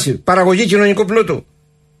 Παραγωγική βάση, παραγωγή κοινωνικού πλούτου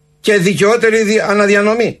και δικαιότερη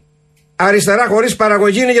αναδιανομή. Αριστερά χωρίς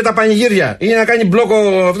παραγωγή είναι για τα πανηγύρια. Είναι να κάνει μπλόκο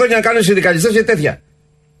αυτό και να κάνουν συνδικαλιστές και τέτοια.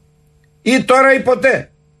 Ή τώρα ή ποτέ.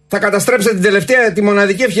 Θα καταστρέψετε τη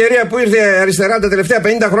μοναδική ευκαιρία που ήρθε η αριστερά τα τελευταία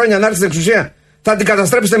 50 χρόνια να έρθει στην εξουσία. Θα την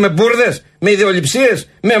καταστρέψετε με μπουρδες, με ιδεολειψίες,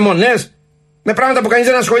 με αιμονές, με πράγματα που κανείς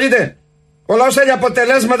δεν ασχολείται. Ο λαός θέλει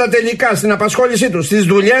αποτελέσματα τελικά στην απασχόλησή του, στις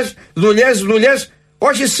δουλειές,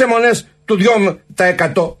 όχι στις αιμονές του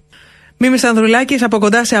 2%. Μίμης Ανδρουλάκης, από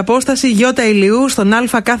κοντά σε απόσταση, Γιώτα Ηλιού στον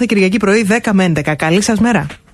Α κάθε Κυριακή πρωί 10 με 11. Καλή σας μέρα.